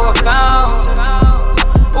into a fountain.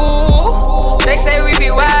 Ooh, they say we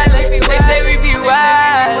be wildin'. They say we be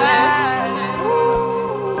wildin'.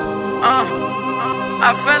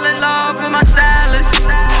 I fell in love with my stylist.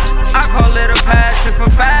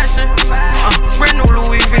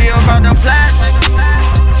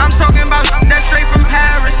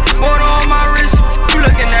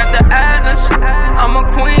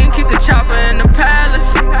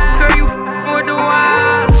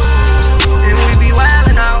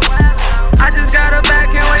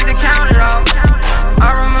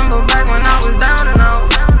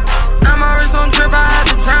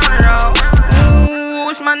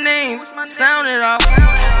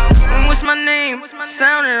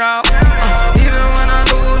 sound it out. Even when I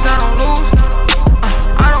lose, I don't lose.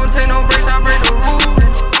 I don't take no breaks, I break the rules.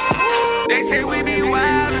 They say we be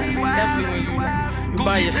wildin'. Definitely when you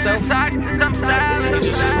by yourself. Socks, I'm styling. You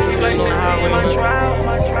just cruise on the highway.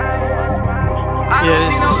 Yeah,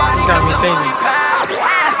 this got me thinking.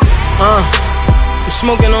 I'm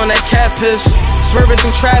smoking on that cat piss, swerving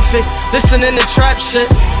through traffic, listening to trap shit.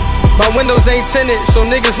 My windows ain't tinted, so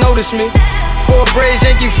niggas notice me. 4 braids,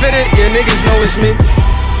 Yankee fitted, yeah, niggas know it's me.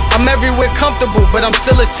 I'm everywhere comfortable, but I'm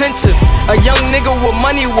still attentive. A young nigga with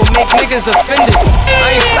money will make niggas offended.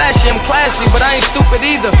 I ain't flashy, I'm classy, but I ain't stupid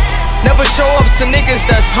either. Never show up to niggas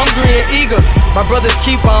that's hungry and eager. My brother's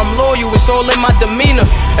keeper, I'm loyal, it's all in my demeanor.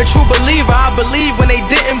 A true believer, I believe when they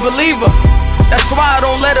didn't believe her. That's why I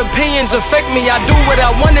don't let opinions affect me. I do what I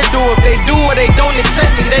wanna do. If they do or they don't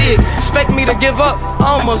accept me, they expect me to give up.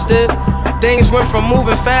 I almost did. Things went from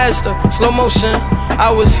moving faster, slow motion. I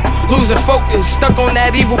was losing focus, stuck on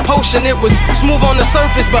that evil potion. It was smooth on the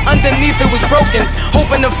surface, but underneath it was broken.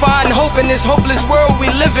 Hoping to find hope in this hopeless world we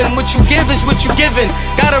live in. What you give is what you given.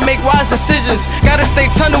 Gotta make wise decisions, gotta stay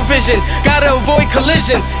tunnel vision, gotta avoid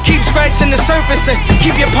collision. Keep scratching the surface and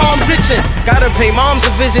keep your palms itching. Gotta pay moms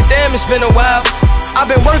a visit, damn it's been a while. I've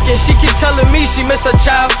been working, she keep telling me she miss her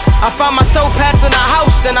child. I find myself passing her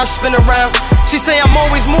house, then I spin around. She say I'm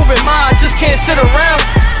always moving, I just can't sit around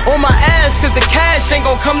on my ass, cause the cash ain't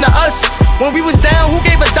gon' come to us. When we was down, who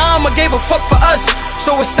gave a dime or gave a fuck for us?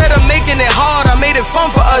 So instead of making it hard, I made it fun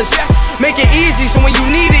for us. Make it easy, so when you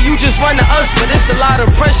need it, you just run to us. But it's a lot of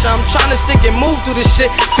pressure, I'm trying to stick and move through this shit.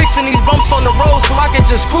 Fixing these bumps on the road so I can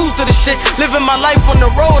just cruise to the shit. Living my life on the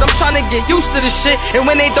road, I'm trying to get used to this shit. And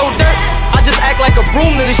when they throw dirt, I just act like a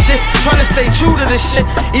broom to this shit. Trying to stay true to this shit,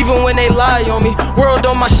 even when they lie on me. World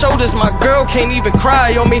on my shoulders, my girl can't even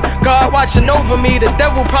cry on me. God watching over me, the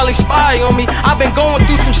devil probably spy on me. I've been going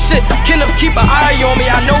through some shit, Kenneth keep an eye on me.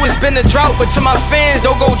 I know it's been a drought, but to my fans,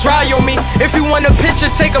 don't go dry on me. If you want a picture,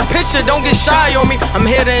 take a picture, don't get shy on me. I'm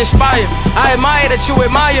here to inspire, I admire that you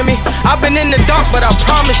admire me. I've been in the dark, but I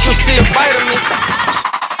promise you'll see a bite of me.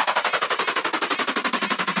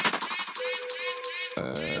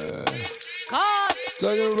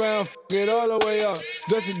 Turn it around, it all the way up.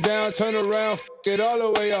 Dust it down, turn around, it all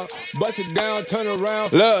the way up. Bust it down, turn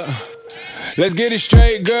around. Look, let's get it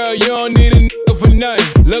straight, girl. You don't need a nigga for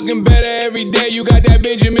nothing. Looking better every day, you got that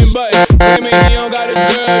Benjamin Button. Claiming he don't got a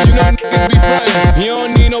girl, you know niggas be frontin'. You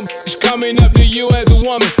don't need no bitch coming up to you as a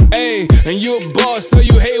woman. Ayy, and you a boss, so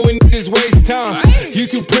you hate when niggas waste time. You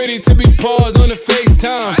too pretty to be paused on the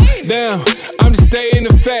FaceTime. Damn, I'm just stating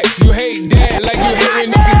the facts. You hate that like you hate when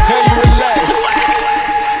niggas tell you relax.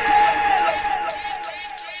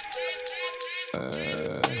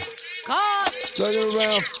 Turn it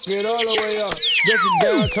around, get all the way up. Bust it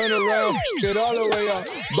down, turn around, get all the way up.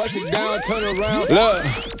 Bust it down, turn around. Look,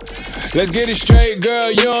 let's get it straight, girl.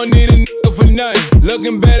 You don't need a nigga for nothing.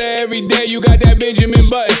 Looking better every day, you got that Benjamin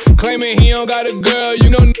Button. Claiming he don't got a girl, you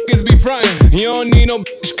know niggas be frontin'. You don't need no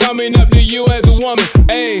bitch coming up to you as a woman.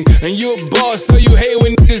 Ayy, and you a boss, so you hate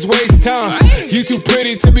when niggas waste time. You too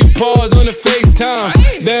pretty to be paused on the FaceTime.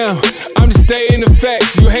 Damn, I'm just stating the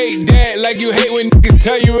facts. You hate that like you hate when niggas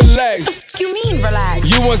tell you relax. You mean relax?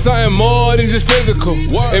 You want something more than just physical.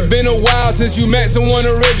 It been a while since you met someone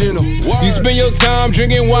original. You spend your time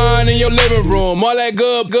drinking wine in your living room. All that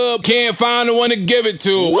good, can't find the one to give it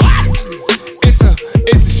to. It's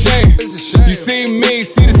a shame. You see me,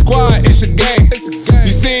 see the squad, it's a game. You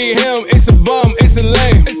see him, it's a bum, it's a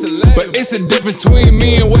lame. But it's a difference between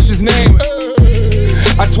me and what's his name.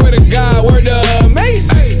 I swear to God, word to Mace.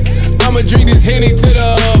 I'ma drink this Henny to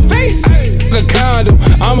the face. A condom,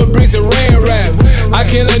 I'ma bring some rain rap. I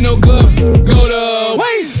can't let no glove go to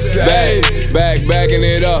waste. Backing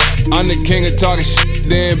it up. I'm the king of talking shit,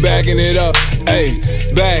 then backing it up. Ayy,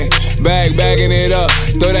 backing it up.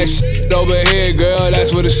 Throw that shit over here, girl,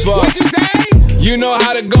 that's what it's for. What you say? You know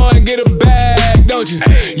how to go and get a bag, don't you?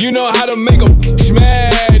 You know how to make a bitch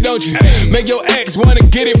mad, don't you? Make your ex wanna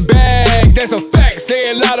get it back, that's a fact.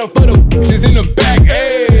 Say it louder for the bitches in the back,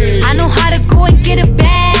 ayy. I know how to go and get a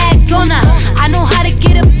bag, don't I? I know how to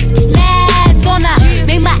get a bitch mad, don't I?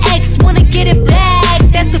 Make my ex wanna get it back,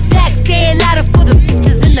 that's a fact. Say it louder for the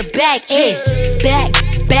bitches in the back, ayy.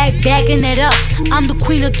 Backing it up. I'm the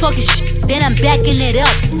queen of talking shit, then I'm backing it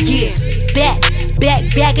up, yeah.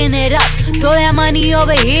 Backing it up. Throw that money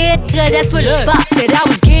over here, nigga, that's what it's about. Said I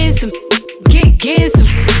was getting some, getting some.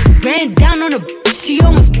 Ran down on a bitch, she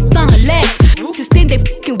almost on her leg. Just think they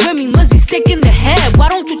fucking with me, must be sick in the head. Why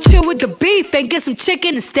don't you chill with the beef and get some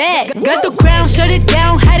chicken instead? Got the ground, shut it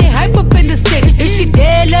down, had it hype up in the six. If she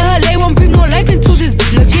dead, let her lay, won't bring no life into this.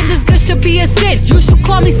 Look, this girl should be a sin. You should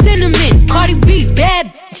call me Cinnamon. Cardi might be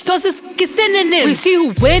bad, those is fucking synonyms. We see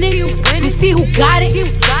who winning, we see who got it. You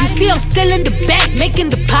see I'm still in the bank making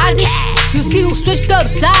deposits. You see who switched up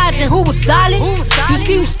sides and who was solid. You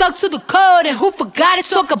see who stuck to the code and who forgot it.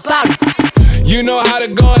 Talk about it. You know how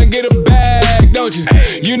to go and get a bag, don't you?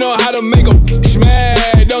 You know how to make a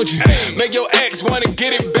mad, don't you? Make your ex wanna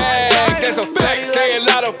get it back. That's a fact. Say a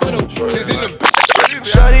lot of bitches in the back.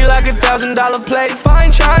 Shorty like $1,000 plate,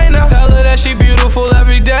 fine china. Tell her that she beautiful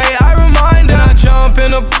every day. I remind her. I jump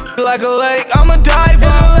in a like a lake. I'm a diver.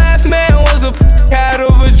 And the last man was a cat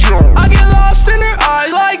of a joke. I get lost in her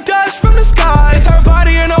eyes like dust from the sky. It's her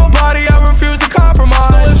body or nobody. I refuse to compromise.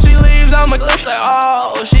 So if she leaves, I'ma like,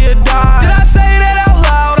 oh, she'll die. Did I say that out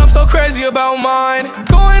loud? I'm so crazy about mine.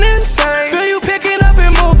 Going insane. Feel you picking up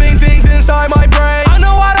and moving things inside my brain. I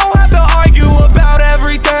know I don't have to argue about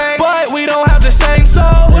everything, but we don't have the same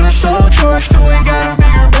soul. When I show choice to ain't got a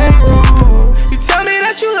bigger bankroll. You tell me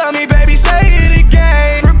that you love me, baby, say it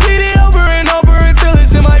again. Repeat it over and over until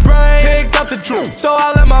it's in my brain. Picked up the truth, so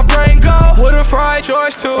I let my brain go. With a fried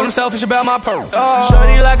choice too, but I'm selfish about my pearl.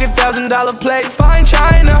 Shorty like $1,000 plate, fine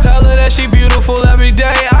china. Tell her that she beautiful every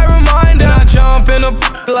day. I remind her. And I jump in a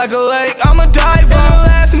like a lake. I'm a diver. And the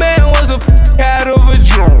last man was a cat of a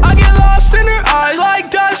joke. I get lost in her eyes like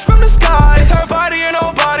dust from the sky. It's her body or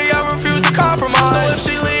nobody. I refuse to compromise. So if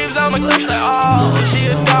she leaves, I'ma like, oh,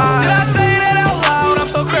 she'll die. Did I say that out loud? I'm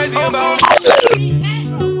so crazy about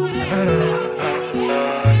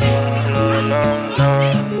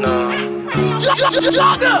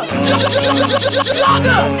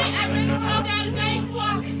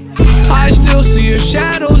I still see your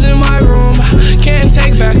shadows in my room. Can't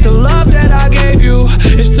take back the love that I gave you.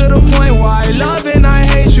 It's to the point where I love and I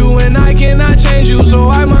hate you, and I cannot change you, so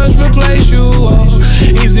I must replace you. Oh,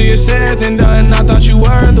 easier said than done. I thought you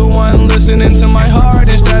were the one listening to my heart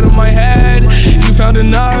instead of my head. You found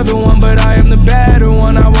another one, but I am the better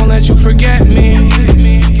one. I won't let you forget me.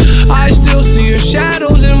 I still see your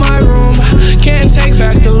shadows in my room. Can't take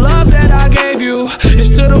back the love that I gave you. It's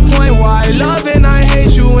to the point where I love and I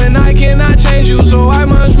hate you, and I cannot change you, so I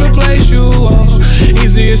must replace you. Oh,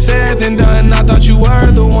 easier said than done. I thought you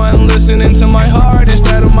were the one listening to my heart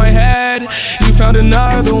instead of my head. You found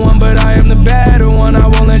another one, but I am the better one. I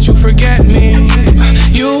won't let you forget me.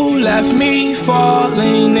 You left me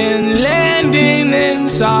falling and landing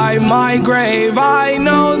inside my grave. I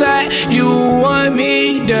know that you want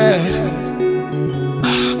me dead.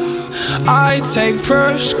 I take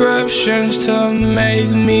prescriptions to make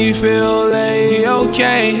me feel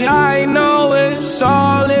A-okay. I know it's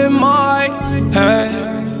all in my head.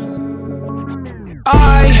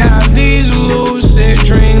 I have these lucid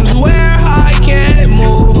dreams where I can't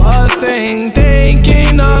move a thing,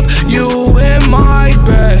 thinking of you in my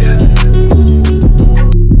bed.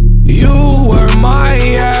 You were my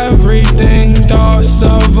everything, thoughts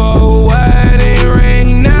of a wedding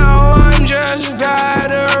ring. Now I'm just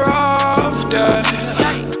better off dead.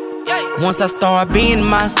 Once I start being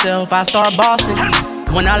myself, I start bossing.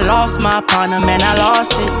 When I lost my partner, man, I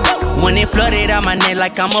lost it. When it flooded out my neck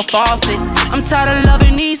like I'm a faucet. I'm tired of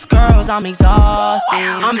loving these girls, I'm exhausted.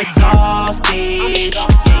 I'm exhausted.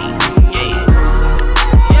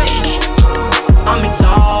 I'm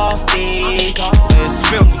exhausted. It's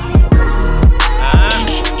filthy.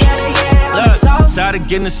 Tired of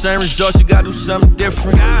getting the same results, you gotta do something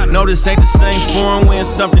different. No, this ain't the same form, we in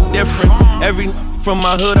something different. Every from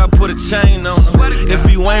my hood, I put a chain on them. If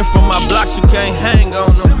you ain't from my blocks, you can't hang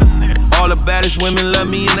on them. All the baddest women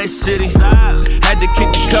love me in they city. Had to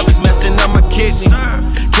kick the cup, it's messing up my kidney.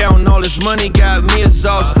 Counting all this money got me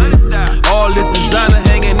exhausted. All this designer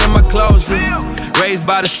hanging in my closet. Raised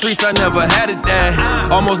by the streets, I never had it that.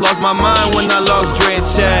 Almost lost my mind when I lost Dre and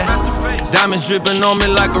Chad. Diamonds dripping on me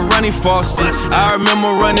like a running faucet. I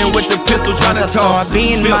remember running with the pistol trying to toss it. Once I start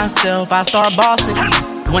being myself, I start bossing.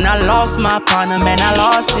 When I lost my partner, man, I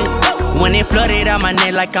lost it. When it flooded out my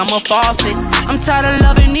neck like I'm a faucet. I'm tired of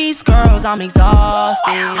loving these girls, I'm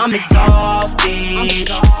exhausted. I'm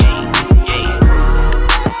exhausted.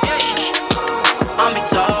 I'm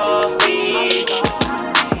exhausted.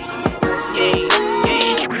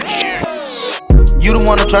 You the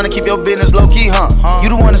one that's trying to keep your business low key, huh?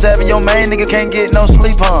 You the one that's having your main nigga can't get no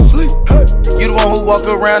sleep, huh? You the one who walk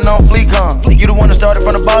around on fleek, huh? You the one that started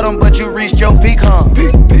from the bottom, but you reached your peak, huh?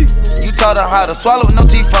 You taught her how to swallow with no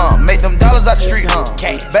teeth, huh? Make them dollars out the street, huh?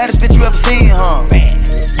 Baddest bitch you ever seen, huh?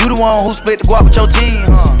 You the one who split the guap with your team,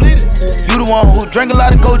 huh? You the one who drank a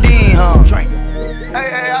lot of codeine, huh?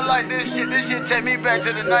 Hey, I like this shit. This shit take me back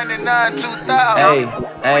to the 99, 2000.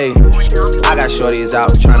 Hey, I got shorties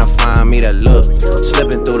out tryna find me that look.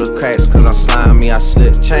 Slipping through the cracks cause I'm slimy, I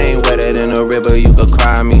slip. Chain wetter than a river, you could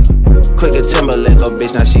cry me. Quick to Timberlake, a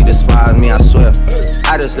bitch, now she despise me, I swear.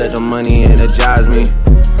 I just let the money energize me.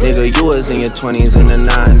 Nigga, you was in your 20s and the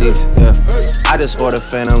 90s, yeah. I just ordered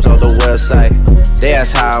Phantoms off the website. They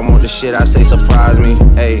ask how I want the shit, I say surprise me,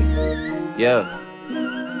 hey, yeah.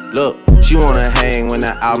 Look, she wanna hang when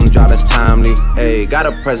the album drop, it's timely. Hey, got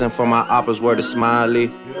a present for my oppas, word of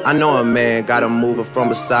Smiley. I know a man got a mover from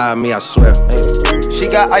beside me, I swear. Hey.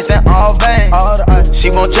 She got ice in all veins. She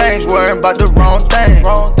won't change, worrying about the wrong thing.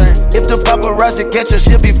 If the paparazzi catch her,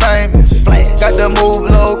 she'll be famous. Got to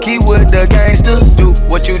move low key with the gangsters. Do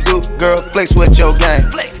what you do, girl, flex with your gang.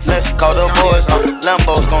 Let's call the boys,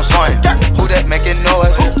 Lambo's gon' swing. Who that making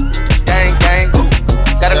noise? Gang, gang.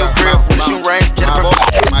 Got a new crib with a shoe ring.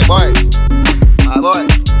 My boy, my boy,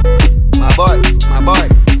 my boy, my boy.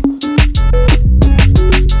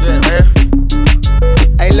 Yeah, man.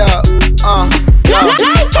 Hey, look, okay.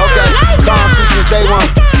 Gone through since day one.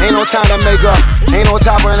 Ain't no time to make up. Ain't no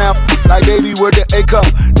topping out. Like baby with the A cup.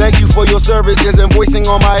 Thank you for your services and voicing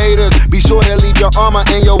on my haters. Be sure to leave your armor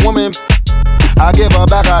and your woman. I give her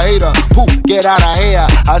back a hater. Poof, get out of here.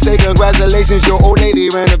 I say congratulations, your old lady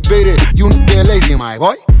renovated. You get lazy, my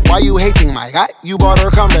boy. Why you hating, my guy? You bought her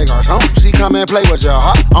comeback or something. She come and play with your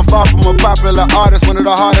heart. I'm far from a popular artist, one of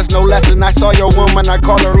the hardest, no less. And I saw your woman, I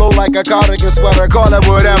call her low like a cardigan sweater. Call her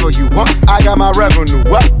whatever you want. I got my revenue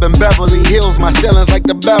up in Beverly Hills. My ceilings like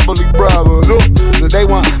the Beverly Brothers. So they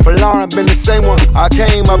want for Lauren, been the same one. I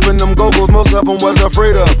came up in them go-go's, most of them was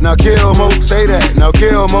afraid of. Now kill Mo, say that. Now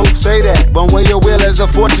kill Mo, say that. But when your will is a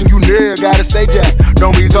fortune, you never gotta say that.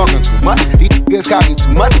 Don't be talking too much. These niggas copy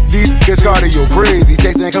too much. These niggas cardio crazy.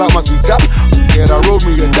 Chasing clout must be tough. Yeah, I wrote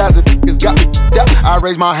me a dozen. It's got me up. I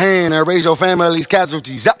raise my hand and raise your family's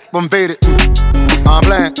casualties. Up, I'm faded. I'm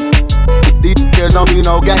playing. These niggas don't be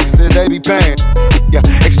no gangsters, they be paying. Yeah,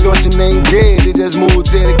 extortion ain't dead. They just moved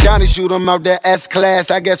to the county, shoot them out that S-class.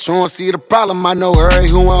 I guess you don't see the problem. I know every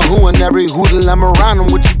who and every hoodle I'm around them.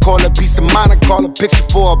 What you call a peace of mind, I call a picture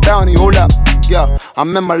for a bounty. Hold up, yeah,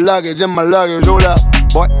 I'm in my luggage, hold up.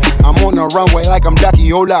 Boy, I'm on the runway like I'm Ducky,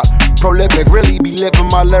 hold up. Prolific, really be living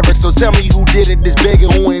my lyrics. So tell me who did it this big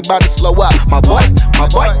and who ain't about to slow up. My boy, my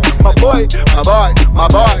boy, my boy, my boy, my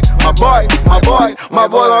boy, my boy, my boy, my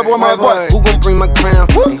boy, my boy, my boy. Who gon' bring my crown?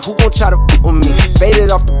 And who gon' try to f with me?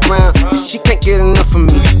 Faded off the ground, she can't get enough of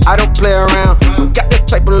me. I don't play around, don't got that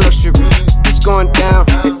type of luxury. It's going down,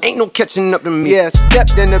 and ain't no catching up to me. Yeah,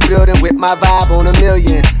 stepped in the building with my vibe on a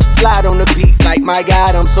million. Slide on the beat like my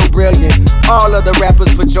God, I'm so brilliant. All of the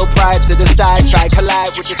rappers put your pride to the side. Try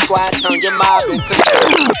collide with the squad, turn your mob into.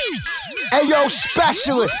 Hey yo,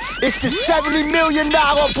 specialist, it's the $70 million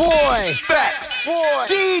boy. Facts. Boy.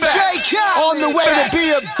 DJ Khaled. On the way to be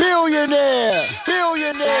a billionaire.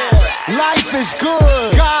 Life is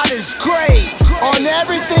good. God is great. On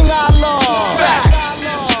everything I love.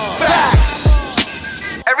 Facts.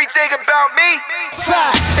 Everything about me.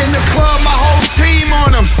 Facts. In the club, my whole team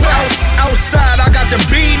on them. Outside, I got the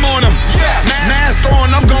beam on them. Mask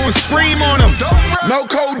on, I'm going scream on them. No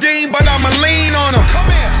codeine, but I'ma lean on them.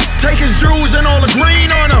 Take his jewels and all the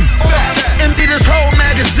green on them. Empty this whole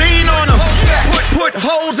magazine on them. Put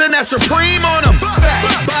holes in that Supreme on them.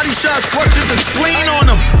 Body shots, punctures the spleen on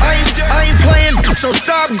them. I ain't playing, so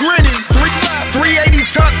stop grinning. 380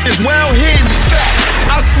 tuck is well hidden.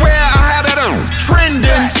 I swear I had it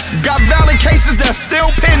trending. Got valid cases that's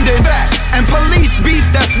still pending. And police beef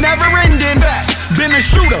that's never ending. Been a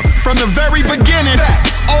shooter from the very beginning.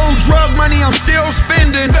 Old drug money I'm still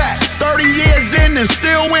spending. 30 years in and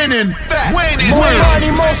still winning. More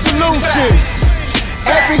money, more solutions.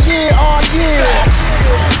 Every year, all year.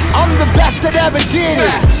 I'm the best that ever did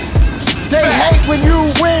it. They hate when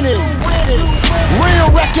you win it. Real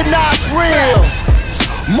recognize real.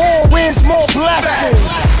 More wins, more blessings.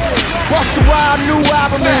 Busta Rhymes new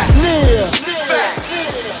album is near.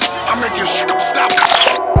 I make you stop.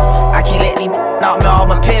 I can't let these knock me off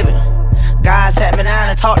my pivot. God sat me down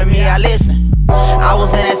and talked to me, I listen. I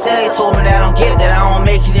was in that cell, he told me that I don't get it, that I don't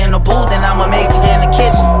make it in the booth, then I'ma make it in the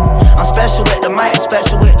kitchen. I'm special with the mic,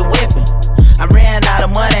 special with the whipping. I ran out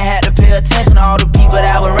of money, had to pay attention to all the people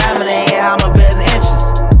that were around me, they ain't have my best interest.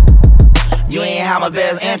 You ain't have my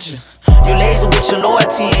best interest. You lazy with your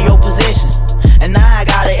loyalty and your position. And now I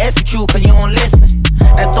gotta execute cause you don't listen.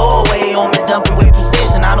 And throw away on me, dumping with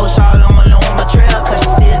precision. I know Charlotte only on my trail cause she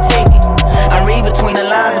see it take it. I read between the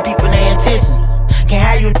lines and people their intention. Can't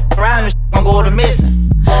have you around me, I'm going to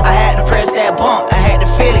missing. I had to press that bump, I had to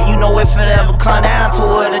feel it. You know if it ever come down to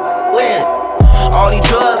it, with it. All these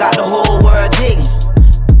drugs got the whole world jigging.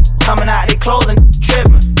 Coming out they clothes and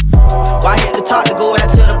tripping. Why hit the top to go out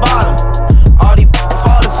to the bottom? All these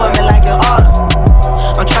falling for me like an autumn.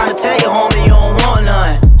 I'm trying to tell you, homie,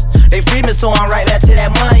 so I'm right back to that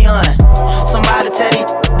money, Somebody tell me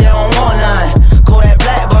they don't want none. Kodak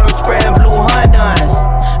black, but I'm spreading blue Honduras.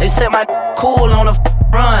 They set my cool on the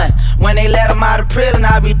run. When they let him out of prison,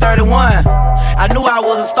 I'll be 31. I knew I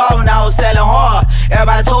wasn't starving, I was selling hard.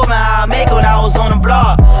 Everybody told me I'd make it when I was on the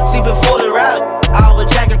block. See, before the rap, I was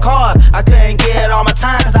jacking cars. I couldn't get all my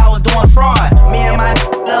time cause I was doing fraud. Me and my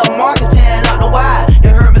little Marcus tearing up the wide.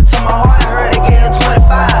 It hurt me to my heart, I heard it get 25.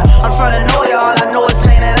 I'm from the know all I know is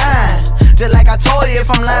slaying that line. Just like I told you, if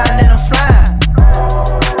I'm lying, then I'm flying.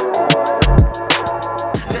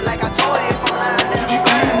 Just like I told you, if I'm lying, then I'm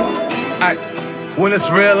flying. Aight, when it's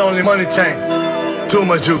real, only money change. Too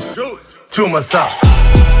much juice, too much sauce.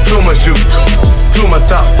 Too much juice, too much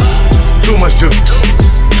sauce. Too much juice,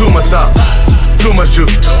 too much sauce. Too much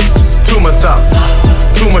juice, too much sauce.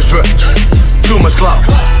 Too much drip, too much clout.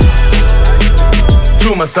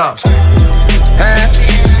 Too much sauce.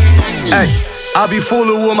 Hey, I be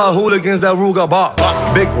fooling with my hooligans that Ruger bar.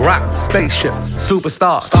 Big rock, spaceship,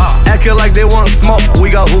 superstar. Acting like they want smoke, we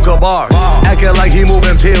got hookah bars. Acting like he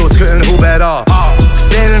moving pills, couldn't hoop at all.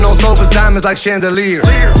 Standing on sofas, diamonds like chandeliers.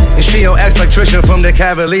 And she on ex electrician from the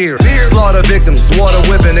Cavalier. Slaughter victims, water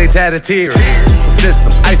whipping, they tatted tears.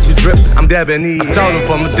 System, ice be dripping, I'm debonair. I told them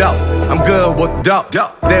from the dope, I'm good with the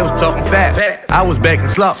dope. They was talking fast, I was baking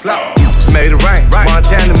slow. Just made it rain,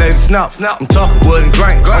 Montana made it snow. I'm talking wood and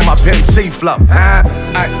grain, on my Pimp C flow.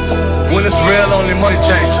 When it's real, only money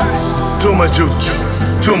change. Too much juice,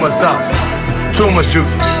 too much sauce. Too much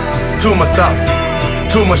juice, too much sauce.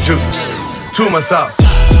 Too much juice, too much sauce.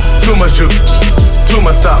 Too much juice, too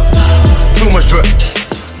much sauce. Too much drip,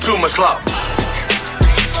 too much clout.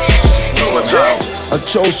 Too much sauce. I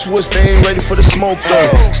chose Swiss, they ain't ready for the smoke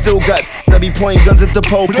though. Still got that be pointing guns at the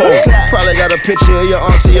po-po. Probably got a picture of your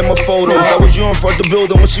auntie in my photos. That was you in front of the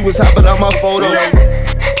building when she was hopping out my photo.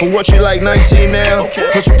 For what you like 19 now,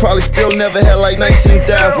 but you probably still never had like 19,000.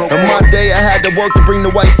 In my day I had to work to bring the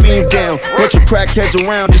white fiends down. Bunch of crackheads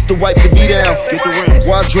around just to wipe the V down.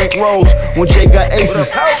 Why drink Rose when Jay got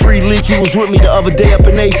aces? Free Leak, he was with me the other day up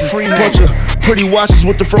in Aces. Bunch of pretty watches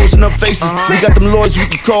with the frozen up faces. We got them lawyers we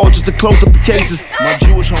can call just to close up the cases. My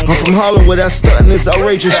Jewish home. I'm from Holland where that stunting is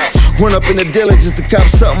outrageous. Went up in the dealer just to cop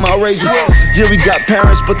something outrageous. Yeah, we got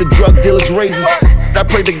parents, but the drug dealers raised us. I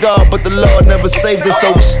pray to God, but the Lord never saved us.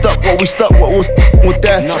 So we stuck what was with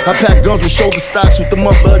that. I pack guns with shoulder stocks with the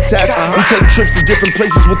muffler attached. We take trips to different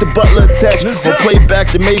places with the butler attached. Or play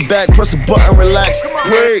back the Maybach, press a button, relax.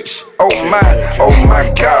 Preach. Oh my gosh, oh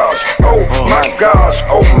my gosh,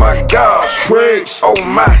 oh my gosh. Preach. Oh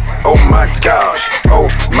my gosh, oh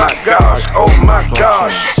my gosh, oh my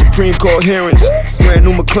gosh. Supreme Court hearings, brand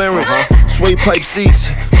new McLarens, sway pipe seats,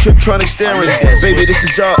 Triptronic steering. Baby, this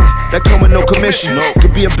is art, that come with no commission.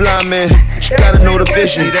 Could be a blind man, but you gotta know the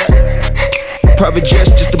vision. Private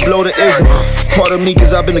jets just to blow the ism. Part of me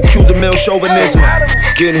cause I've been accused of male chauvinism.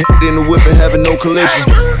 Getting hit in the whip and having no collisions.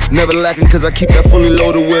 Never lacking cause I keep that fully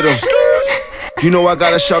loaded with them. You know I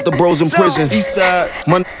gotta shout the bros in prison.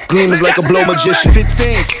 My gleam is like a blow magician.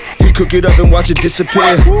 He cook it up and watch it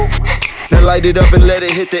disappear. Now light it up and let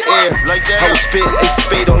it hit the air. I was spitting, they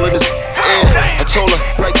spade all in this air. I told her,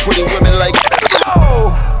 like pretty women like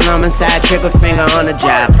Homicide, trigger finger on the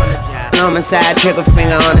job. Homicide, trigger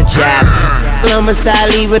finger on the job.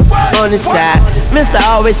 Homicide, leave it on the side. Mr.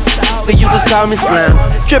 Always, but you can call me slime.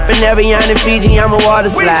 Tripping every on in Fiji, I'm a water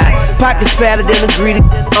slide. Pockets fatter than a greedy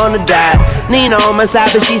on the dive. Nina on my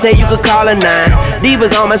side, but she said you could call her 9.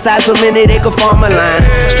 Divas on my side, so many they could form a line.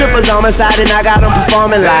 Strippers on my side, and I got them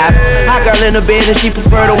performing live. Hot girl in the bed, and she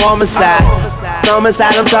prefer the warmer side. On my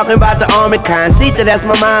side, I'm talking about the army kind. See that that's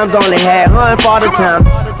my mom's only had her for the time.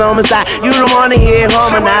 On my side, you don't wanna hear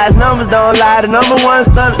harmonized. Numbers don't lie, the number one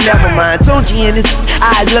stunt, never mind. Tunchi in his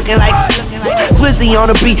eyes looking like Swizzy on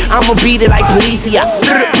the beat, I'ma beat it like Policia.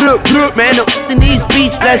 Man, no in these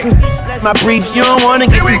speech lessons. My briefs, you don't wanna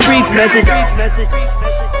get this brief message.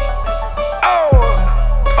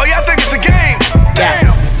 Oh, y'all think it's a game? Damn.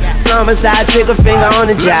 Homicide, trigger finger on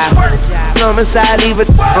the job. Homicide, leave it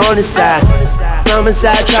on the side.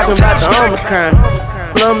 Homicide, talking about the Omicron.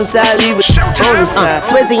 Homicide, leave it on the side.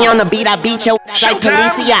 Swizzy on the beat, I beat your like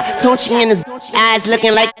Policia. Tunchi in his eyes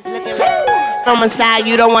looking like. On my side,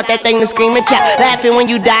 you don't want that thing to scream at ya. Laughing when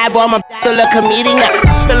you die, boy, I'm a little comedian.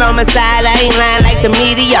 Still on my side, I ain't lying like the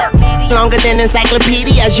media. longer than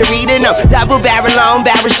encyclopedias, you're reading them. Double barrel long,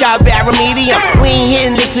 barrel sharp, barrel medium. We ain't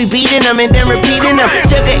hitting licks, we beating them and then repeating them.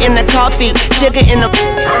 Sugar in the coffee, sugar in the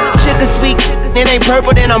sugar sweet. It ain't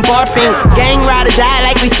purple, then I'm barfing. Gang ride or die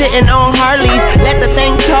like we sitting on Harleys. Let the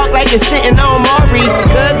thing talk like it's sitting on Maury.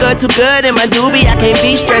 Good, too good in my doobie, I can't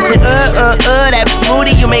be stressing. That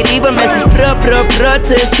booty, you may leave a message. Bruh,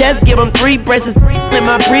 to his chest, give him 3 presses. In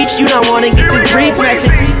my breach, you don't wanna get this brief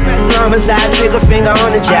message. Homicide, trigger finger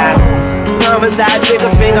on the job. Homicide, trigger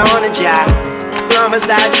finger on the job.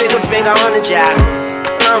 Homicide, trigger finger on the job.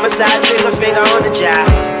 Homicide, trigger finger on the job.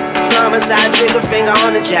 Homicide, trigger finger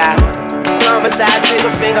on the job. Homicide,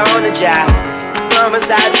 trigger finger on the job.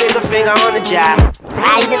 Homicide, trigger finger on the job.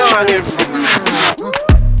 You know I get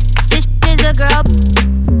This is a girl.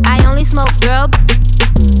 I only smoke girl.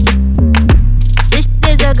 This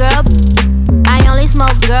is a girl. I only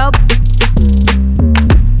smoke girl.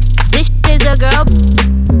 This is a girl.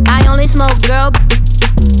 I only smoke girl.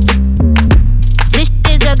 This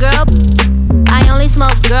is a girl. I only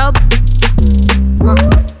smoke girl.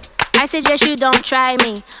 I suggest you don't try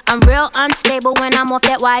me. I'm real unstable when I'm off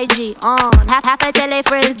that YG. Half of tele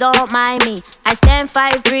friends don't mind me. I stand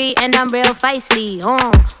 5'3" and I'm real feisty.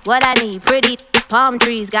 What I need, pretty palm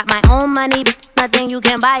trees. Got my own money, nothing you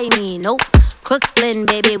can buy me. Nope. Crooklyn,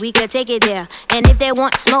 baby, we could take it there. And if they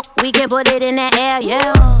want smoke, we can put it in the air,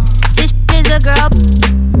 yeah. This is a girl.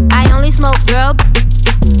 I only smoke girl.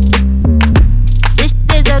 This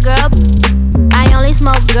is a girl. I only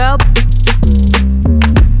smoke girl.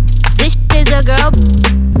 This is a girl.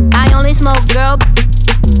 I only smoke girl.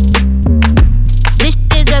 This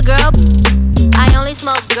is a girl. I only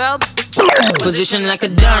smoke girl. Position like a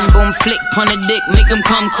done, boom flick, pon a dick, make him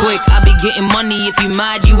come quick. I be getting money, if you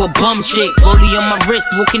mad, you a bum chick. Rollie on my wrist,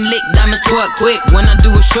 walking lick, diamonds twerk quick. When I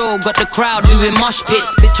do a show, got the crowd doing mosh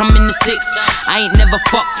pits. Bitch, I'm in the 6, I ain't never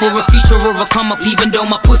fucked for a feature or a come up, even though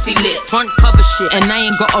my pussy lit. Front cover shit, and I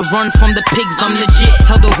ain't gotta run from the pigs, I'm legit.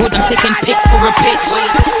 Tell the hood I'm taking pics for a pitch.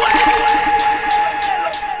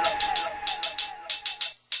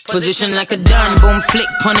 Position like a done, boom flick,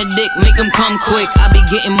 pon a dick, make him come quick. I be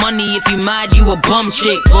getting money, if you mad, you a bum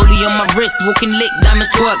chick. Rollie on my wrist, walking lick,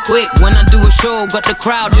 diamonds twerk quick. When I do a show, got the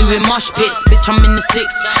crowd doing mosh pits. Bitch, I'm in the 6,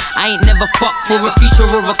 I ain't never fucked for a feature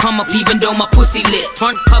or a come up, even though my pussy lit.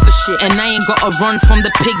 Front cover shit, and I ain't gotta run from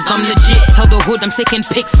the pigs, I'm legit. Tell the hood I'm taking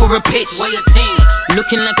pics for a pitch. What you think?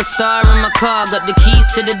 Looking like a star in my car, got the keys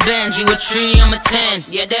to the Benz. You a 3, I'm a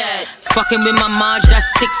 10. Yeah, dad. Fucking with my Marge, that's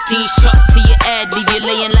 16 shots to your head. Leave you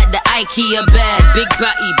laying like the IKEA bed. Big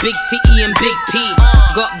batty, big TE and big P.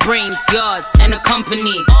 Got brains, yards, and a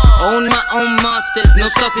company. Own my own masters, no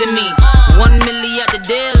stopping me. 1 million at the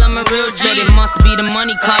deal, I'm a real G. Said it must be the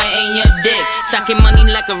money, car ain't your dick. Stacking money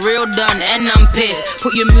like a real done, and I'm pissed.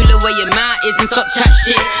 Put your mule where your mouth is and stop chat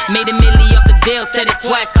shit. Made a milli off the deal, said it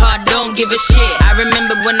twice, car don't give a shit. I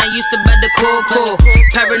remember when I used to buy the Coco.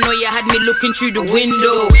 Paranoia had me looking through the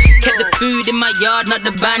window. Kept the food in my yard, not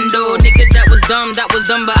the bando. Nigga, that was dumb,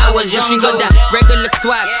 but I was young. She got that regular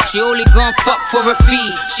swag. She only gon' fuck for a fee.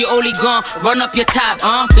 She only gon' run up your tab,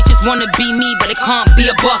 Bitches wanna be me, but they can't be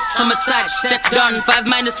a boss. I'm a side, Steph done. 5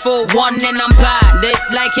 - 4, 1, and I'm bad. They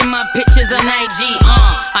liking my pictures on IG,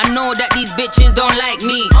 I know that these bitches don't like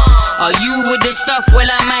me. Are you with this stuff? Well,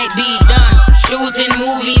 I might be done. Shooting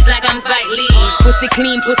movies like I'm Spike Lee. Pussy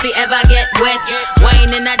clean, pussy ever get wet.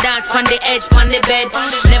 Wine in a dance, pon the edge, pon the bed.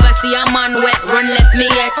 Never see a man wet, run left me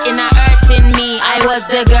yet. In a hurting me, I was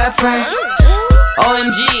the girlfriend.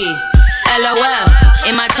 OMG, LOL.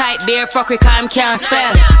 In my tight beer, fuckery, calm, can't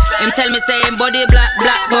spell. And tell me saying body black,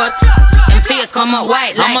 but and face come out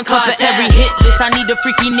white like I'ma cover every hit list. I need a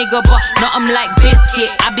freaky nigga, but I'm like biscuit.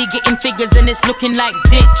 I be getting figures and it's looking like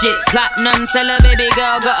digits. Platinum seller, baby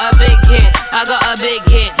girl, got a big hit. I got a big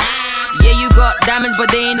hit. Yeah, you got diamonds,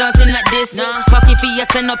 but they ain't dancing like this. Fucking for you,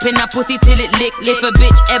 send up in a pussy till it lick. If a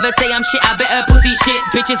bitch ever say I'm shit, I better pussy shit.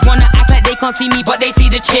 Bitches wanna act like they can't see me, but they see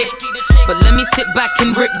the chick. But let me sit back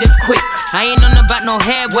and rip this quick. I ain't on about no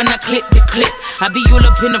hair when I click the clip. I be all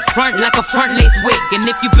up in the front like a front lace wig. And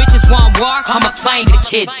if you bitches want war, I'ma find the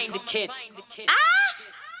kid.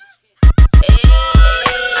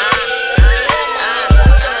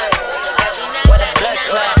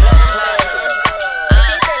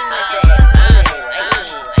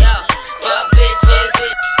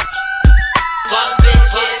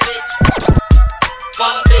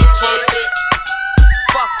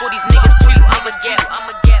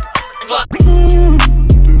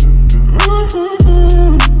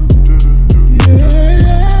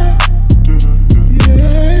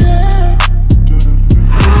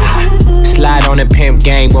 on the pimp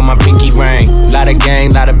game with my pinky ring. Lot of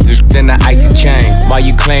gang, lot of bitches in the icy chain. While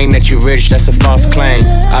you claim that you rich, that's a false claim.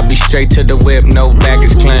 I be straight to the whip, no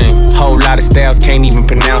baggage claim. Whole lot of styles, can't even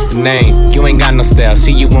pronounce the name. You ain't got no style,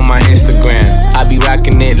 see you on my Instagram. I be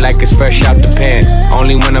rocking it like it's fresh out the pan.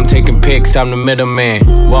 Only when I'm taking pics, I'm the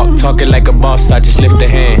middleman. Walk talking like a boss, I just lift a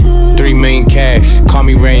hand. 3 million cash, call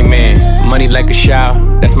me Rain Man. Money like a shower,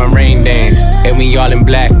 that's my rain dance. And we all in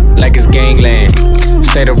black, like it's gangland.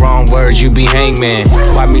 Say the wrong words, you be hangman.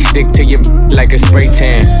 Why me stick to your like a spray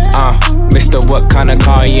tan? Mr. What kind of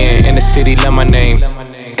car you in the city, love my name.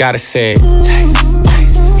 Gotta say it. Taste,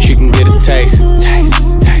 taste. She can get a taste.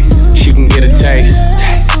 Taste, taste. She can get a taste.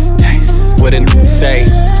 Taste, taste. What it say?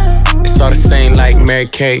 It's all the same like Mary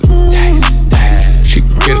Kate. Taste, taste. She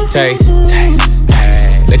can get a taste. Taste,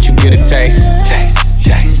 taste. Let you get a taste. Taste,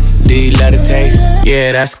 taste. Do you love the taste?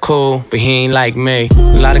 Yeah, that's cool, but he ain't like me.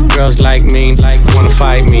 A lot of girls like me, wanna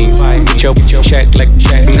fight me. Get your check like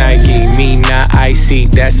Nike. Me not icy,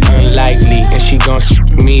 that's unlikely. And she gon'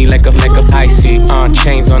 me like a icy.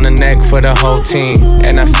 Chains on the neck for the whole team.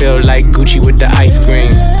 And I feel like Gucci with the ice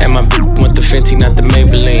cream. And my bitch want the Fenty, not the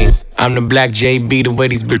Maybelline. I'm the black JB, the way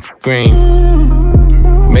these bitch green.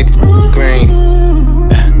 Make this green.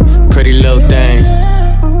 Pretty little thing.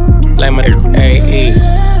 Like my AE.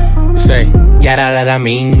 Say, yada that I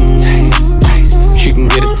mean. Taste, taste. She can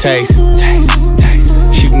get a taste. Taste,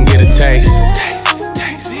 taste. She can get a taste. Taste,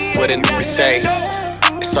 taste. What a nigga say?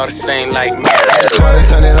 It's all the same like me. Water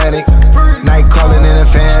turn Atlantic. Night calling in a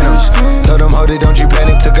phantom. Told them, hold it, don't you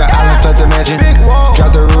panic. Took an island, felt the mansion.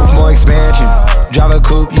 Drop the roof, more expansion. Drive a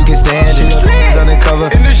coupe, you can stand it. He's undercover.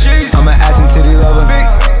 I'm an ass and titty lover.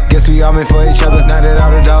 Guess we all meant for each other. Now that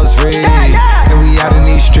all the dogs free, and we out in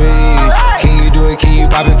these streets. Can you do it? Can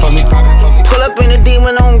you pop it for me? Pull up in a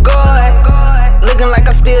demon on guard. Looking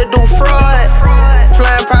like I still do fraud.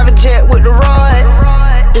 Flying private jet with the rod.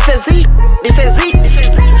 It's that Z, it's that Z.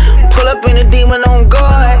 Pull up in a demon on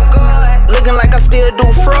guard. Looking like I still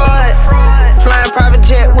do fraud. Flying private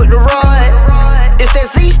jet with the rod. It's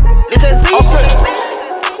that Z, it's that Z.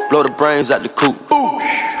 Blow the brains out the coop.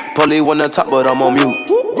 Polly on the top, but I'm on mute.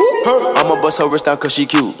 I'ma bust her wrist down cause she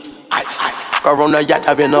cute. Car on the yacht,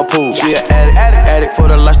 I've been a pool. She an addict for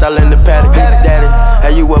the lifestyle in the paddock. Daddy,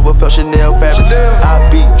 have you ever felt Chanel fabric? I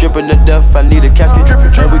be dripping to death, I need a casket.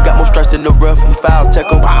 And we got more strikes in the rough, he foul tech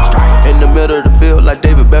em. In the middle of the field like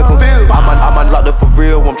David Beckham. I'm locked up for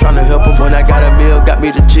real, I'm tryna help him. When I got a meal, got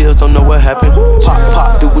me the chills, don't know what happened.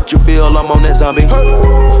 Pop, do what you feel, I'm on that zombie.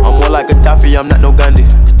 I'm more like Gaddafi, I'm not no Gandhi.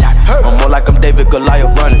 I'm more like I'm David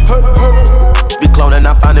Goliath running. Be cloning,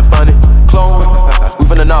 I find it funny. Clone, we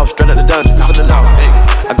finna know, straight out the dungeon.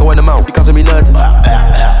 I go in the mouth, because of me nothing.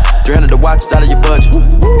 300 the watch, it's out of your budget.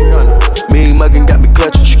 Mean muggin' got me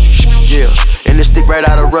clutching. Yeah, and this stick right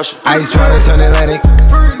out of Russia. Ice water turn Atlantic.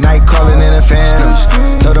 Night calling in a phantom.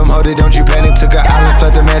 Told them, hold it, don't you panic. Took an island,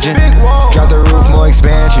 felt the mansion. Drop the roof, more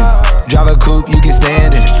expansion. Drive a coupe, you can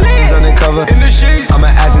stand it. He's undercover. I'm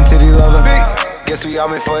an ass and titty lover. Guess we all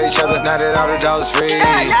meant for each other. Now that all the dogs free,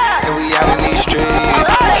 and we out in these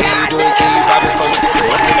streets. Can you do it? Can you pop it for me?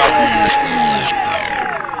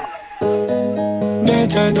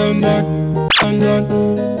 Better than that, and that.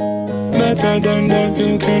 Better than that,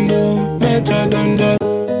 you can do. Better than that.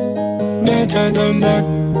 Better than that.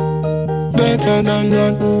 Better than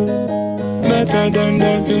that. Better than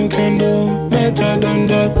that, you can do. Better than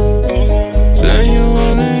that. Say you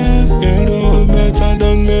wanna live, you do better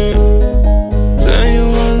than me. Say you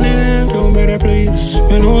wanna live, you better please.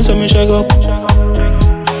 You know so me shake up.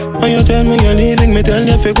 And you tell me you're leaving, me tell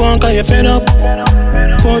you if you go on cause you fed up.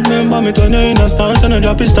 But remember me turn you in a stance and I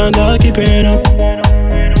drop it standard, keep it up.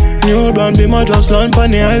 New brand be my just land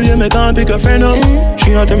on the highway, me can't pick a friend up.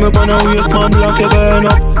 She a tell me upon her waist, man, block your going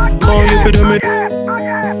up. Oh, you fi do me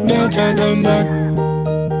better than that.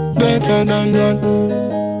 Better than that.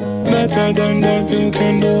 Better than that, you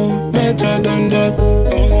can do. Better than that.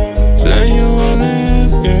 Say you wanna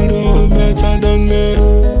live, you do better than me.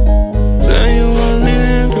 Say you wanna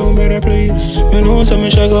live, you better please. Me know so me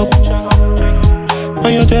shake up.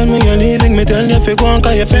 And you tell me you're leaving, me tell you if you go on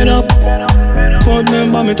cause you fed up. But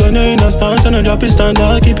remember me turn you in a stance and I drop it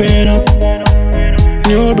standard, keep it up.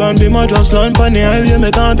 New brand be my just land on the highway, me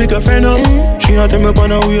can't pick a friend up. She a tell me upon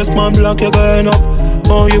her waist, man, block you going up.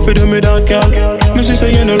 Oh, you fi do me that, girl. Me see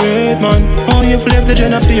say you no rate, man. Oh, you flip the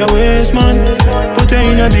gen after your waist, man. Put you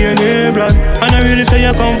in a DNA brand. And I really say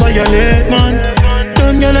you come violate, man.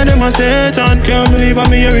 Them girl and them a Satan. Can't believe on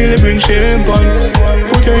me, you really bring shame, man.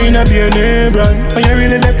 Put you in a DNA brand. And you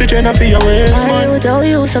really left the gen after your waist, man. Why you though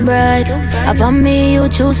you so bright? Upon me you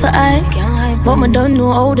choose for I. But me don't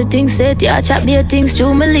know how the things set. Yeah, chat be a things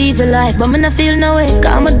true, me live your life. But me not feel no way, cause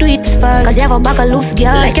I'ma do it for spark. Cause you have a back a loose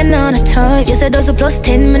girl, like an on a type. You said those a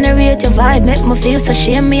 +10, me not rate your vibe. Make me feel so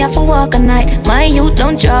shame, me have to walk a night. My youth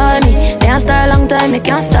don't try me. Can't start a long time, you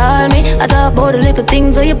can't style me. I talk about the little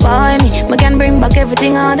things where you buy me. Me can bring back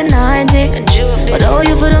everything on the 90. But oh,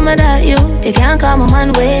 you for them that you can't call my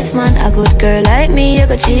man waste man. A good girl like me, you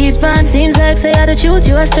got cheap man. Seems like say I the truth,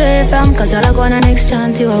 you a straight fam. Cause all I go on the next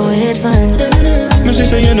chance, you a wait man. Me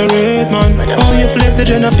say you no rate man. Oh, you flip the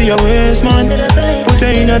gen for your waist man. Put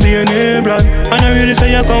it in a DNA brand. And I really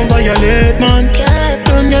say you come violate man.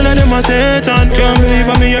 Don't girl and them a Satan. Can't believe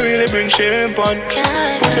on me, you really bring shame on.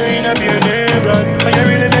 Put it in a DNA brand. And you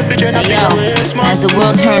really left the gen for your waist man. As the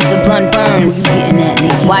world turns, the blunt burns.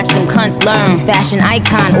 Watch them cunts learn. Fashion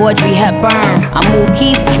icon, Audrey Hepburn. I move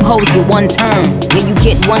keys, but you hoes get one turn. Yeah, you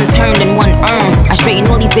get one turn and one earn. I straighten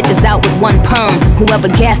all these bitches out with one perm. Whoever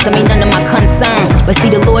gassed them ain't none of my concern. But see,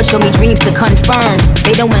 the Lord showed me dreams to confirm.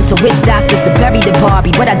 They done went to witch doctors to bury the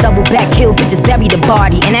Barbie, but I double back, kill bitches, bury the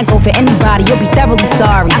body. And that go for anybody, you'll be thoroughly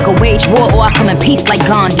sorry. I could wage war or I come in peace like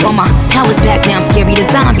Gandhi. All my powers back now, I'm scary to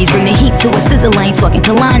zombies. Bring the heat to a sizzle, I ain't talking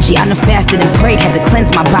Kalanji. I done fasted and prayed, had to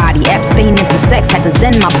cleanse my body. Abstaining from sex, had to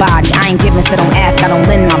zen my body. I ain't giving, so don't ask, I don't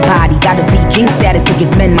lend my body. Gotta be king status to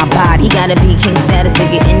give men my body. You gotta be king status to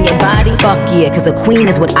get in your body. Fuck yeah, cause a queen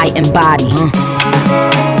is what I embody,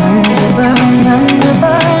 Underburn,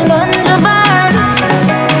 underburn, underburn.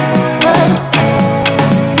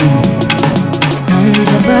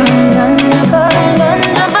 Underburn, underburn,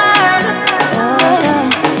 underburn.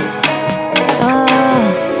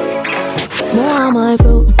 More on my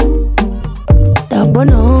fruit. That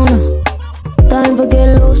banana. Time for get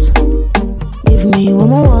loose. Give me what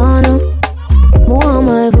I wanna. More on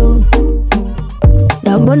my fruit.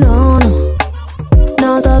 That banana.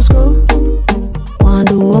 Now stop school. Wanna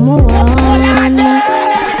do what I wanna.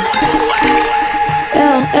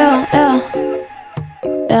 Yeah, yeah, yeah.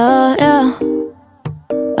 Yeah, yeah.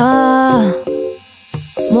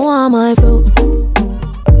 More on my fruit.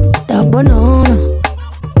 That banana.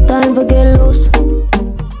 Time for get loose.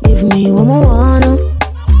 Give me what I wanna.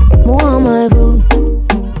 More on my fruit.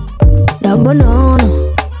 That banana.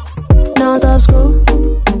 Now stop school.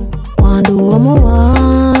 Wanna do what I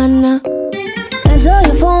wanna. Answer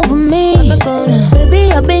your phone for me.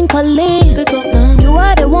 Baby, I've been calling. You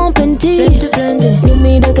are the one plenty. Give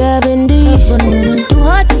me the cabin D. Too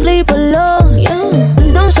hard to sleep alone.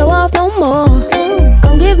 Please don't show off no more.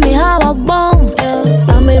 Come give me how I want.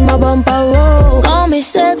 I'm in my bumper roll. Call me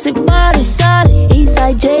sexy body solid.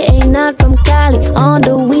 Eastside J ain't not from Cali. On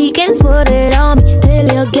the weekends, put it on me. Tell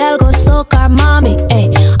your gal go soak our mommy.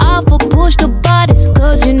 Ay, I for push the bodies.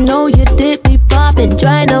 Cause you know you did be poppin'.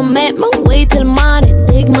 Tryna make me wait till morning.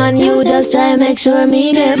 Big man, you just try make sure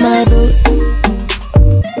me get my food.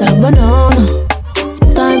 That banana.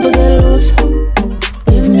 Time for get loose.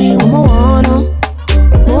 Give me what I wanna.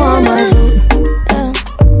 More on my food.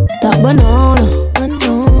 That banana.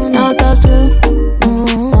 Now stop still.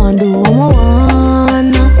 Undo what I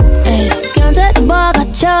wanna. Ay, can't take the bar,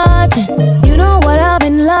 got charting. You know what I've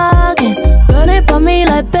been logging. Run it on me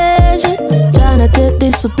like patient. Tryna get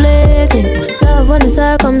this for blatant. Love when it's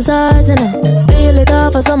circumcising. Feel it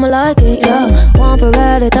off for someone like it, yeah. Want to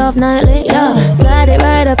ride it off nightly, yeah. Slide it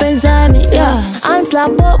right up inside me, yeah. And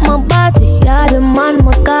slap up my body. Yeah, the man,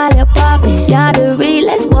 my call you poppy. Yeah, the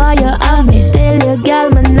realest boy you have me. Tell your gal,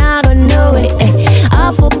 man, I don't know it, eh.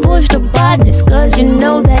 I for push the badness, cause you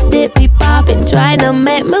know that they be poppin'. Tryna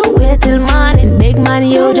make me wait till morning. Big man,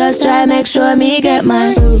 you just try make sure me get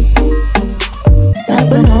my food. That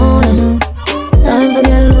banana. Time to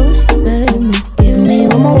get loose, baby. Give me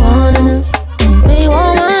what I wanna. Me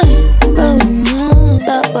want mine.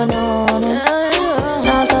 That banana.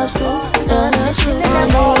 Now stop school.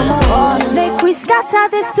 Make we scatter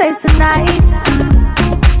this place tonight.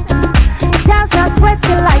 Dance and sweat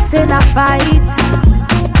till lights in a fight.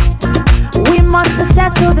 We must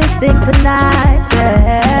settle this thing tonight,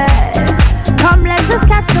 yeah. Come, let us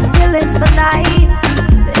catch some feelings for night,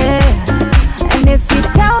 yeah. And if you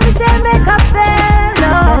tell me, say make up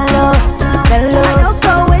bello, bello. I don't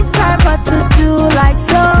go waste time, but to do like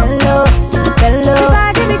so, bello, bello.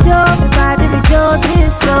 Everybody be Joe,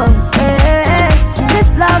 this so, hey. This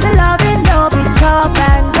love, no be chop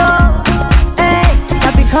and go, hey.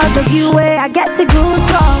 Not because of you, I get to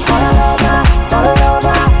goosebumps all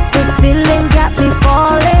over. This feeling got me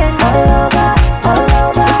falling all over.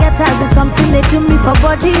 Get as is something they do me for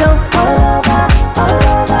body, oh. All over.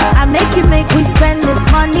 I make we spend this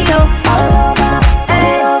money, oh. All over.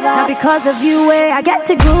 Now because of you, I get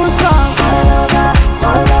to goosebumps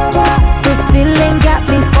all over. This feeling got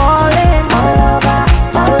me falling all over.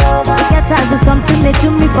 they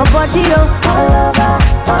do me for body, oh.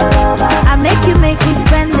 I make me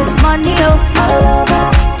spend this money, oh.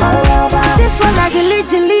 This one I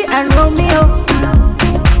Gilly and Romeo.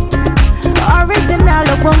 Original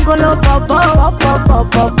Bongolo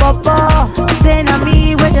Popo. Say na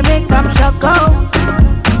me where they make them shock, oh.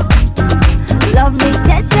 Love me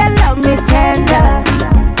jeje, love me tender,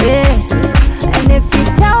 yeah. And if you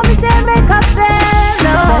tell me say make a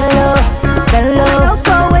bello. Don't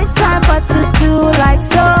go waste time but to do like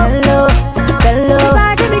so. Bello.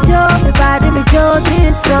 Everybody me Joe,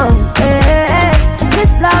 this so. Hey.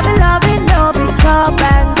 This loving, no be chop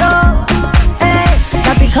and go. Hey.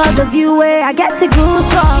 Not because of you, I get to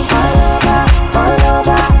goosebumps.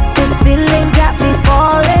 This feeling got me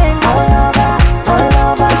falling.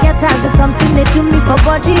 Get tired of something they do me for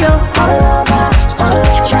body, oh.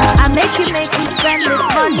 I make you spend this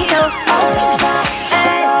money, oh.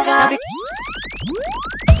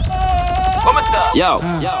 Yo,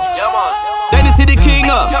 then you see the king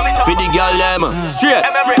up, for the girl them straight.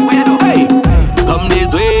 Hey, come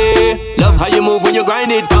this way. Love how you move when you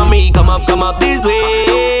grind it for me. Come up this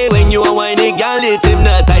way. When you are whining, girl, it's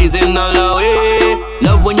hypnotizing all the way.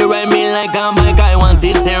 Love when you ride me like a mic, I want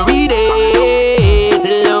it every day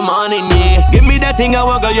till the morning, yeah. Give me that thing I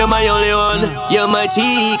want, girl, you're my only one. You're my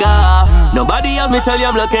chica. Nobody else me tell you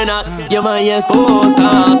I'm looking at. You're my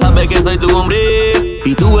esposa. Sabe que soy tu hombre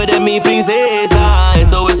y tú eres mi princesa.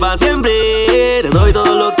 Esto es pa' siempre. Te doy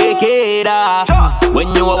todo lo que quiera.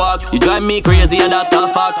 When you walk, you drive me crazy and that's a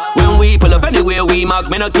fact. When we pull up anywhere we mark,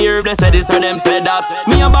 me no care if they said this or them said that.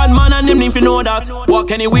 Me a bad man and them if you know that.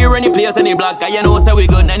 Walk anywhere, any place, any block, cause you know say we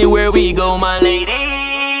good anywhere we go, my lady.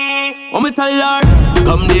 Want me tell her,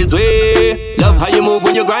 come this way. Love how you move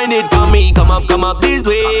when you grind it for me. Come up this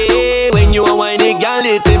way. When you are whining, girl,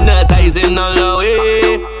 it's hypnotizing all the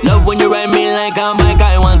way. Love when you ride me like a mic,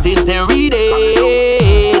 I want it every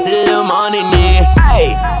day till the morning, yeah.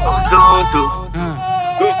 Hey, gusto.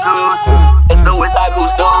 Esto es a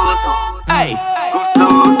gustoso. Hey,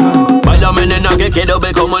 gusto. Bailame nena que quiero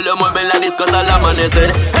ver cómo lo mueven la disco hasta el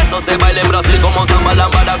amanecer. Esto se baila en Brasil como samba,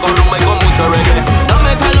 lambada con rumba y con mucho reggae.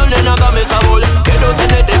 Dame calor nena, dame sabor. Quiero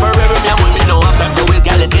tenerte forever, mi amor. Me no have time to waste,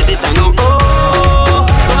 girl, let's get it and go. Oh,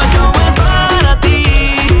 todo esto es para ti.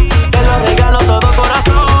 Te lo regalo todo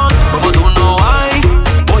corazón. Como tú no hay,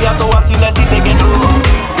 voy a todo así decirte que no.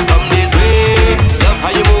 Come this way. Love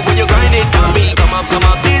how you move when you grind it for me. Come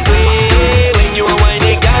up this way. When you are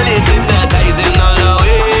whining, girl, it's hypnotizing all the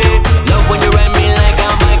way. Love when you ride me like a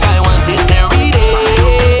mic, I want it every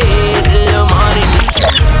day till the morning.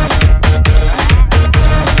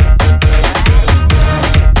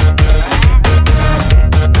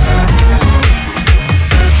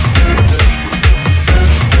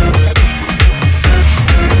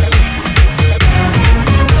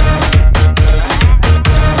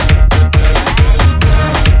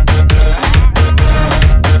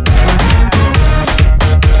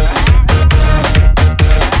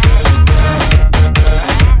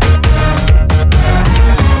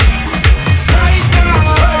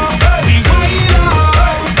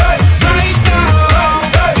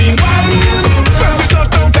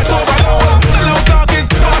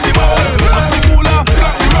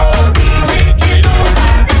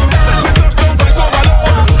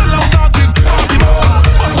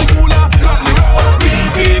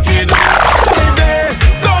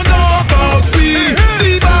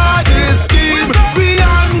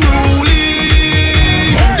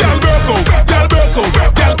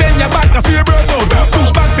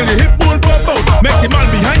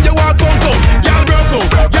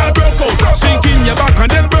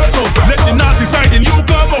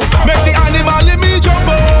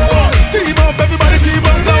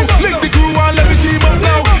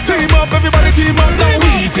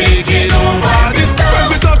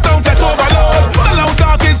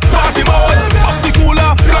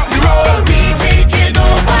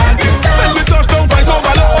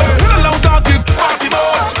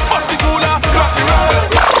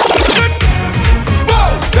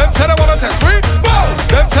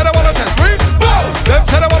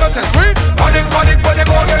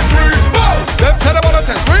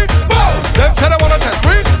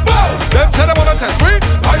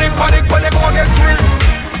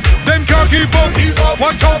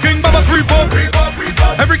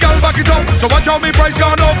 So watch how me price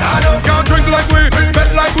gone up. Can't drink like we, bet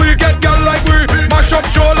like we, get gal like we, mash up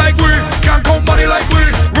show like we, can't count money like we,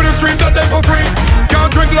 rhythm stream done them for free. Can't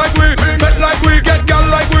drink like we, bet like we, get gal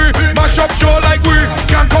like we, mash up show like we,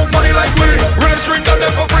 can't count money like we, rhythm stream done them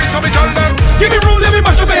for free. So me tell them, give me room, let me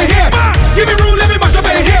mash up in here. Give me room, let me mash up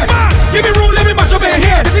in here. Give me room, let me mash up in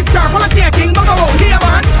here. This is start from a taking, but go here,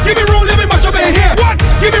 man. Give me room, let me mash up in here.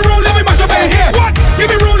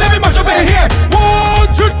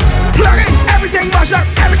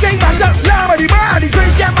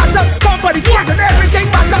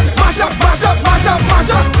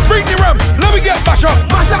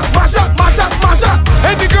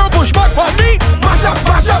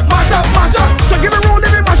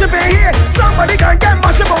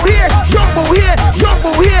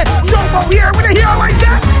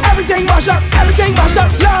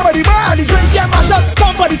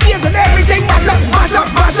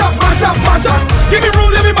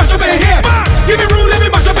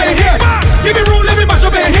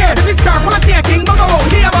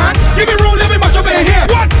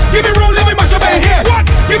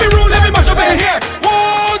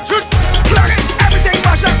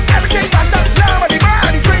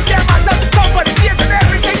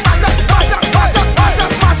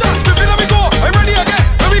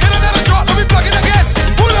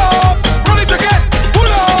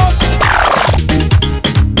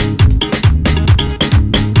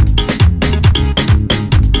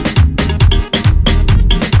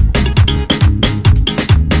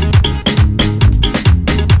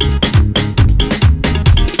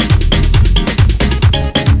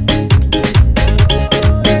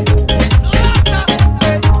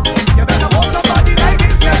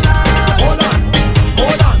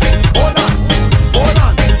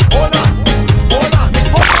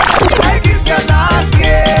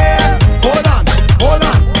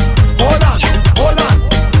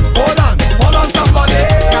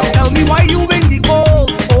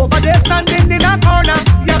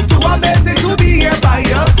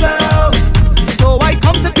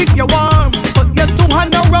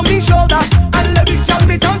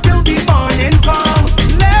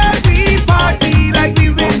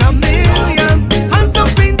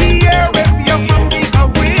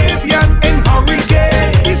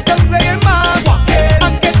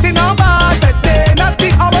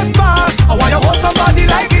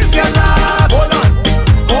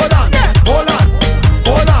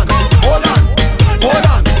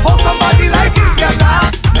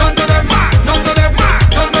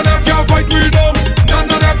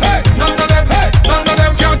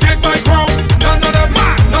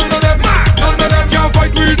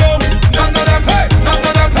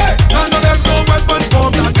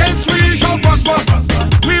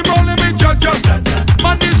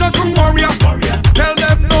 is a true warrior. Tell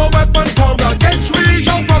them no weapon formed against we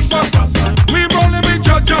shall prosper. We rolling with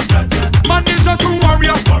Jaja. Man is a true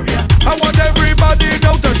warrior. I want everybody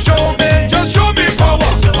now to show me, just show me power.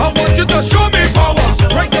 I want you to show me power.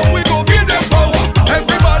 Right now we go give them power.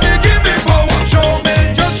 Everybody give me power. Show me,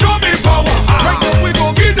 just show me power. Right now we go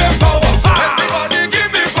give them power. Everybody give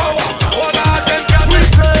me power. All of them can we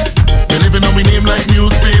say, we living on we name like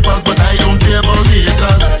newspapers, but I don't care about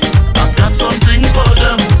haters. I got something for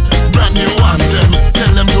them, brand new anthem.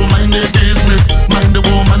 Tell them to mind their business, mind the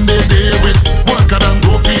woman they deal with. Work out and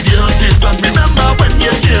go feed your kids. And remember when you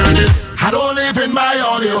hear this, I don't live in my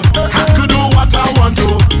audio. I could do what I want to.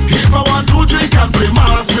 If I want to drink and play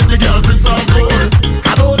mass with the girls, it's all good.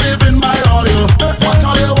 I don't live in my audio. What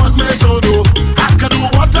all you want me to do? I could do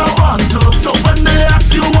what I want to. So when they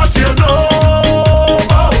ask you what you know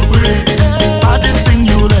about me, baddest thing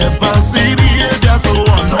you'll ever see, behavior so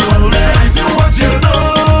wonderful. They ask you what you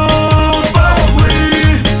know about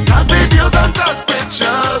me, tag videos and tag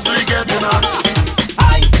pictures, we getting on.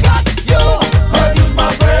 I got you, cause you's my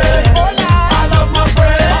friend. I love my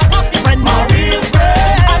friend, my real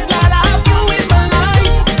friend. I'm glad I have you in my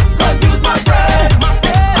life, cause you's my friend.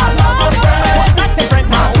 I love my friend,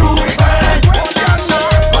 my true friend.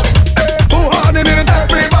 Who hardin' is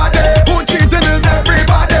everybody? Who cheating is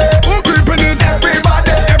everybody? Who creeping is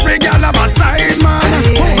everybody? Every gal on my side, man.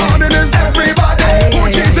 Who hardin' is everybody? Who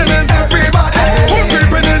cheating is everybody? Who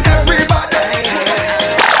creeping is everybody?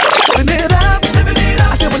 Living it up,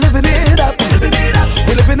 I said we're living it up, we're living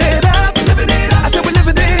it up, I said we're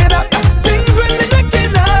living it up. Things really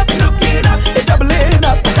looking up, it's doubling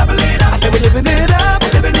up, I said we're living it up,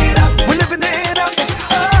 we're living it up.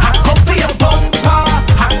 I come for your bumper,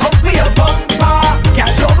 I come for your bumper. Can't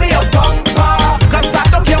show me your bumper, cause I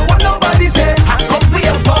don't care what nobody say. I come for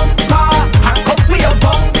your bumper, I come for your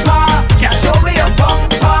bumper. Can't show me your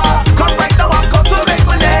bumper, come right now I come to make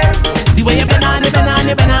my name. The way you been on it,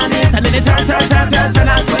 and then it turn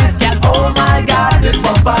and twist. Yeah, oh my God, this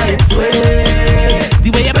bumper is sweet. The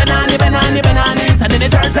way you been on it, and then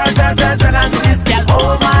it turn and twist. Yeah,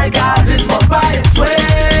 oh my God, this bumper is sweet.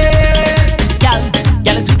 Girl,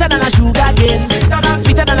 it's sweeter than a sugar cane,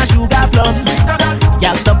 sweeter than a sugar plum.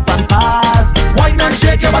 Girl, stop and pass, wine and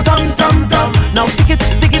shake your bottom, tum. Now stick it,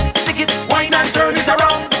 wine and turn it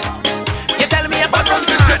around. You tell me about run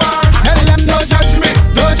since you're born. Tell them no judge me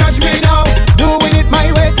now. Doing it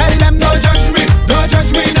my way. Tell them no judge me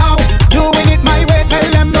now. Doing it my way. Tell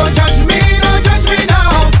them no judge me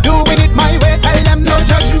now. Doing it my way. Tell them no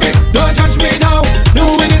judge me now.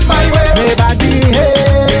 Doing it my way. Never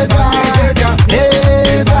behave,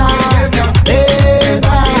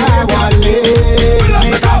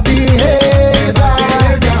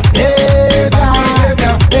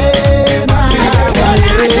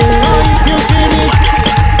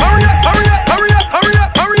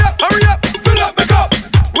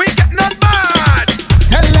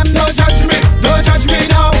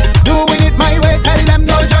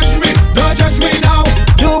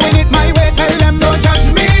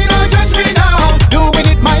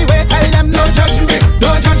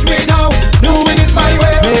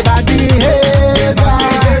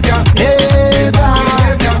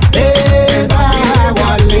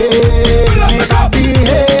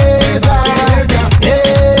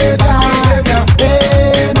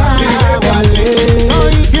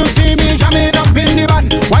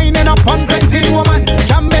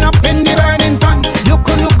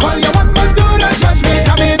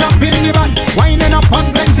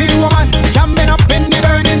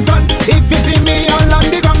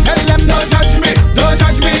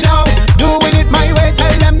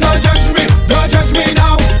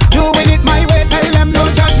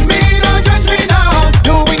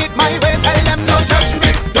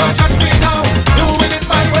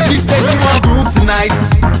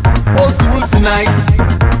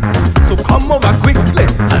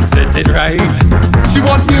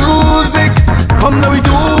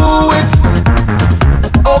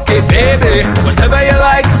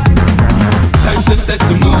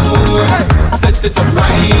 set it up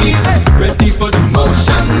right. Ready for the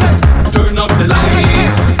motion, turn up the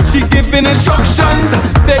lights. She giving instructions,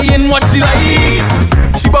 saying what she like.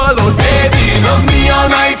 She ball out, baby, love me all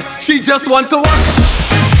night. She just want to work.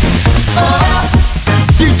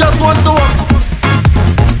 She just want to work.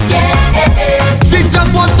 Yeah. She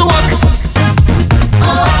just want to work.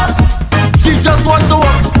 She just want to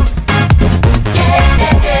work. Yeah.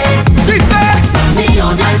 She said, me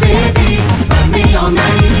all night, baby. Me all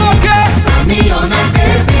night. Okay. Me all night,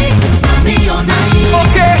 baby. Me all night.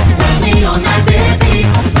 Okay. Me all night, baby.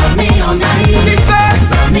 Me all night. She said,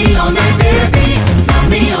 me all night, baby.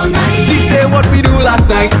 Me all night. She said, what we do last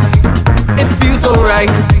night. right.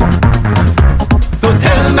 So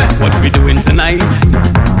tell me, what we doing tonight?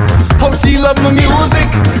 How she love my music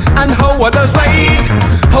and how others write.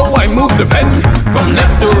 How I move the pen from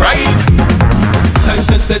left to right. Time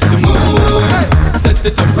to set the mood, set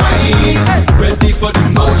it up right. Ready for the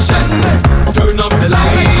motion, turn off the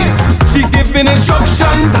lights. She giving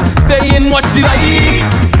instructions, saying what she like.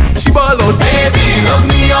 She ball out, baby, love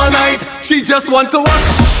me all night. She just want to walk.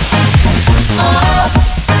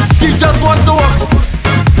 She just want to walk.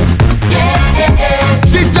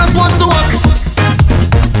 She just want to walk.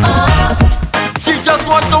 She just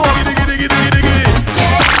want to walk.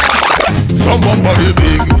 Some body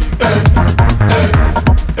big,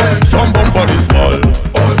 some body small,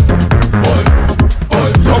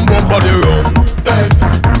 some body round,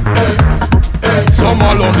 some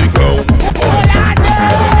all on the ground.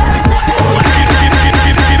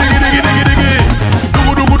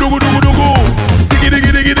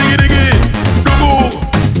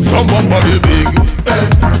 Some body big,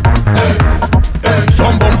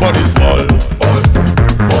 some body small,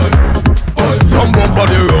 some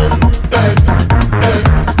body round,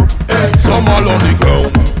 some all on the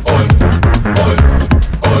ground.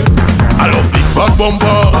 I love big fat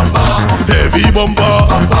bumper, heavy bumper,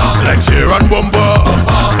 like Sharon bumper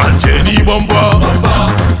and Jenny bumper.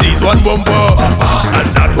 This one bumper and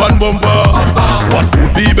that one bumper. What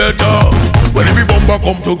would be better when every bumper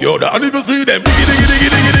come together? And if you see them, diggy diggy diggy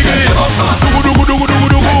diggy diggy, dugu dugu dugu dugu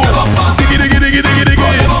dugu, diggy diggy diggy diggy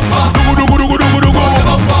diggy, dugu dugu dugu dugu dugu,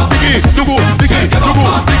 diggy dugu diggy dugu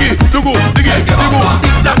diggy dugu diggy dugu,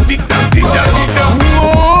 dig that dig that dig that dig that.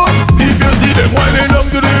 What? If you see them winding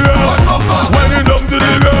up to the ground, winding up to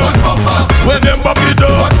the ground, when them back it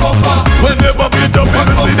up, when them back it up, if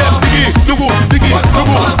you see them diggy dugu diggy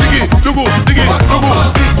dugu diggy dugu diggy dugu,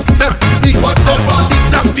 dig that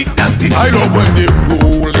dig that. I love when they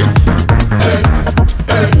roll it,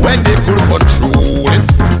 when they could control it.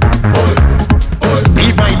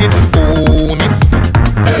 If I didn't own it,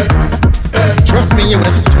 trust me, you would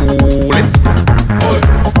have stole it.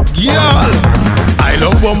 Girl, I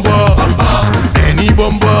love bumper, any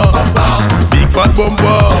bumper, big fat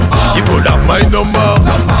bumper. You could have my number,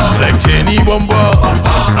 like Jenny bumper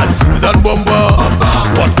and Susan bumper.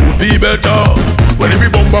 What would be better when every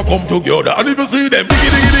bumper come together? And if you see them, diggy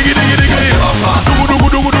diggy diggy diggy diggy, dugu dugu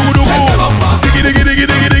dugu dugu dugu, diggy diggy diggy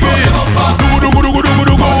diggy diggy, dugu dugu dugu dugu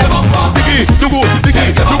dugu, diggy dugu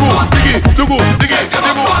diggy dugu diggy dugu diggy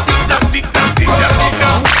dugu, dig that dig that dig that.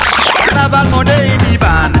 Carnival Monday in the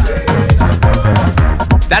van.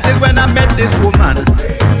 That is when I met this woman.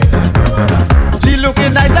 She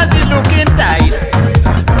looking nice and she looking tight.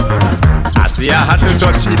 I see I had to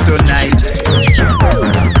touch it tonight.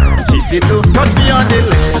 She said to touch me on the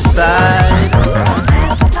left side,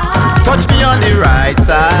 touch me on the right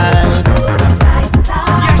side,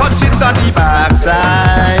 touch it on the back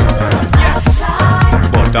side,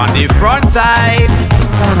 but on the front side,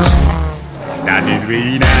 that is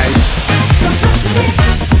really nice.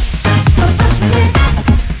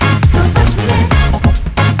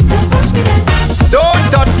 Don't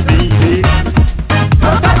touch me,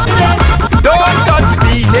 don't touch me, don't touch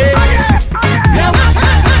me,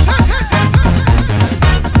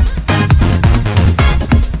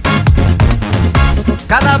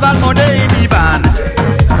 Carnival Monday in the van.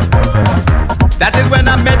 That is when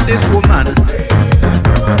I met this woman.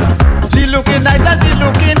 She looking nice and she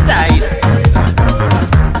looking tight.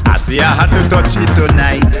 I see I had to touch it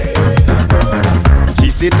tonight. She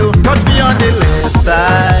said to touch me on the left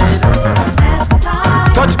side,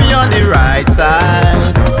 touch me on the right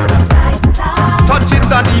side, touch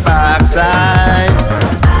it on the back side,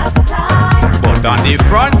 but on the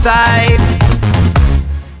front side,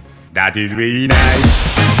 that is really nice.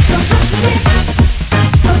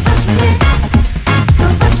 Don't touch me,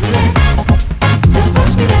 don't touch me, don't touch me,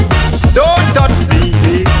 don't touch me,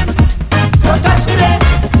 don't touch me, don't touch me,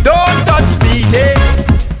 don't touch me.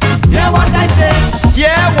 Yeah, what I say,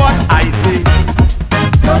 yeah, what I say.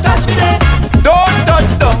 Don't touch me, don't touch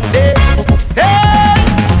down there. Hey.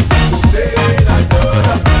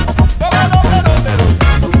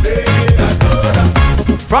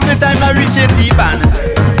 From the time I reach in the band,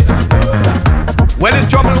 well, it's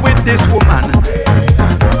trouble with this woman.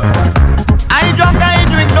 I ain't drunk, I ain't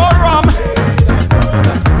drink no rum,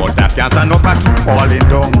 but I can't stand up, I keep falling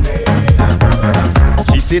down.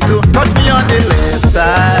 She said to touch me on the left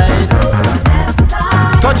side,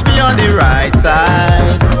 touch me on the right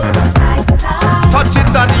side, touch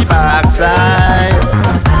it on the back side,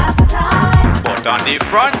 but on the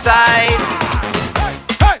front side.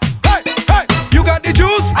 You got the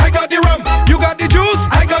juice, I got the rum. You got the juice,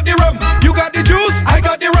 I got the rum. You got the juice, I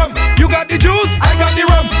got the rum. You got the juice, I got the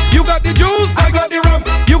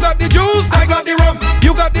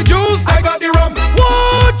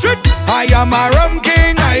I'm a rum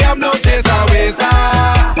king, I am no chaser waster.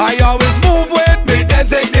 I always move with me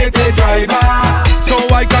designated driver, so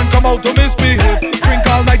I can come out to misbehave. Drink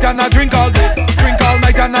all night and I drink all day. Drink all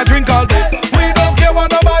night and I drink all day. We don't care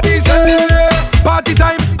what nobody say. Party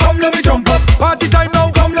time, come let me jump up. Party time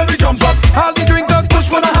now, come let me jump up. All the drinkers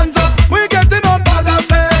push one hands up. We getting on bad I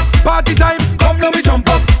say. Party time, come let me jump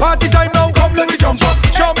up. Party time now, come let me jump up.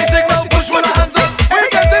 Show me signal, push one hands up. We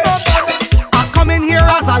getting on bad. I come in here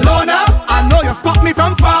as a loner. I know you spot me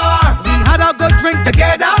from far. We had a good drink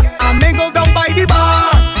together and mingled down by the bar.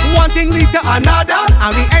 One thing lead to another,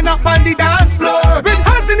 and we end up on the dance floor. With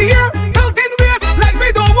hands in the air, belt in waist, like we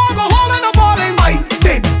don't want go home and a ball in my.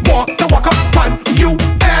 Did want to walk up on you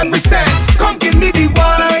every sense. Come give me the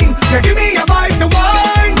wine, yeah, give me a bite the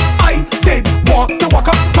wine. I did want to walk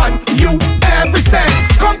up on you every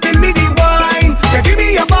sense. Come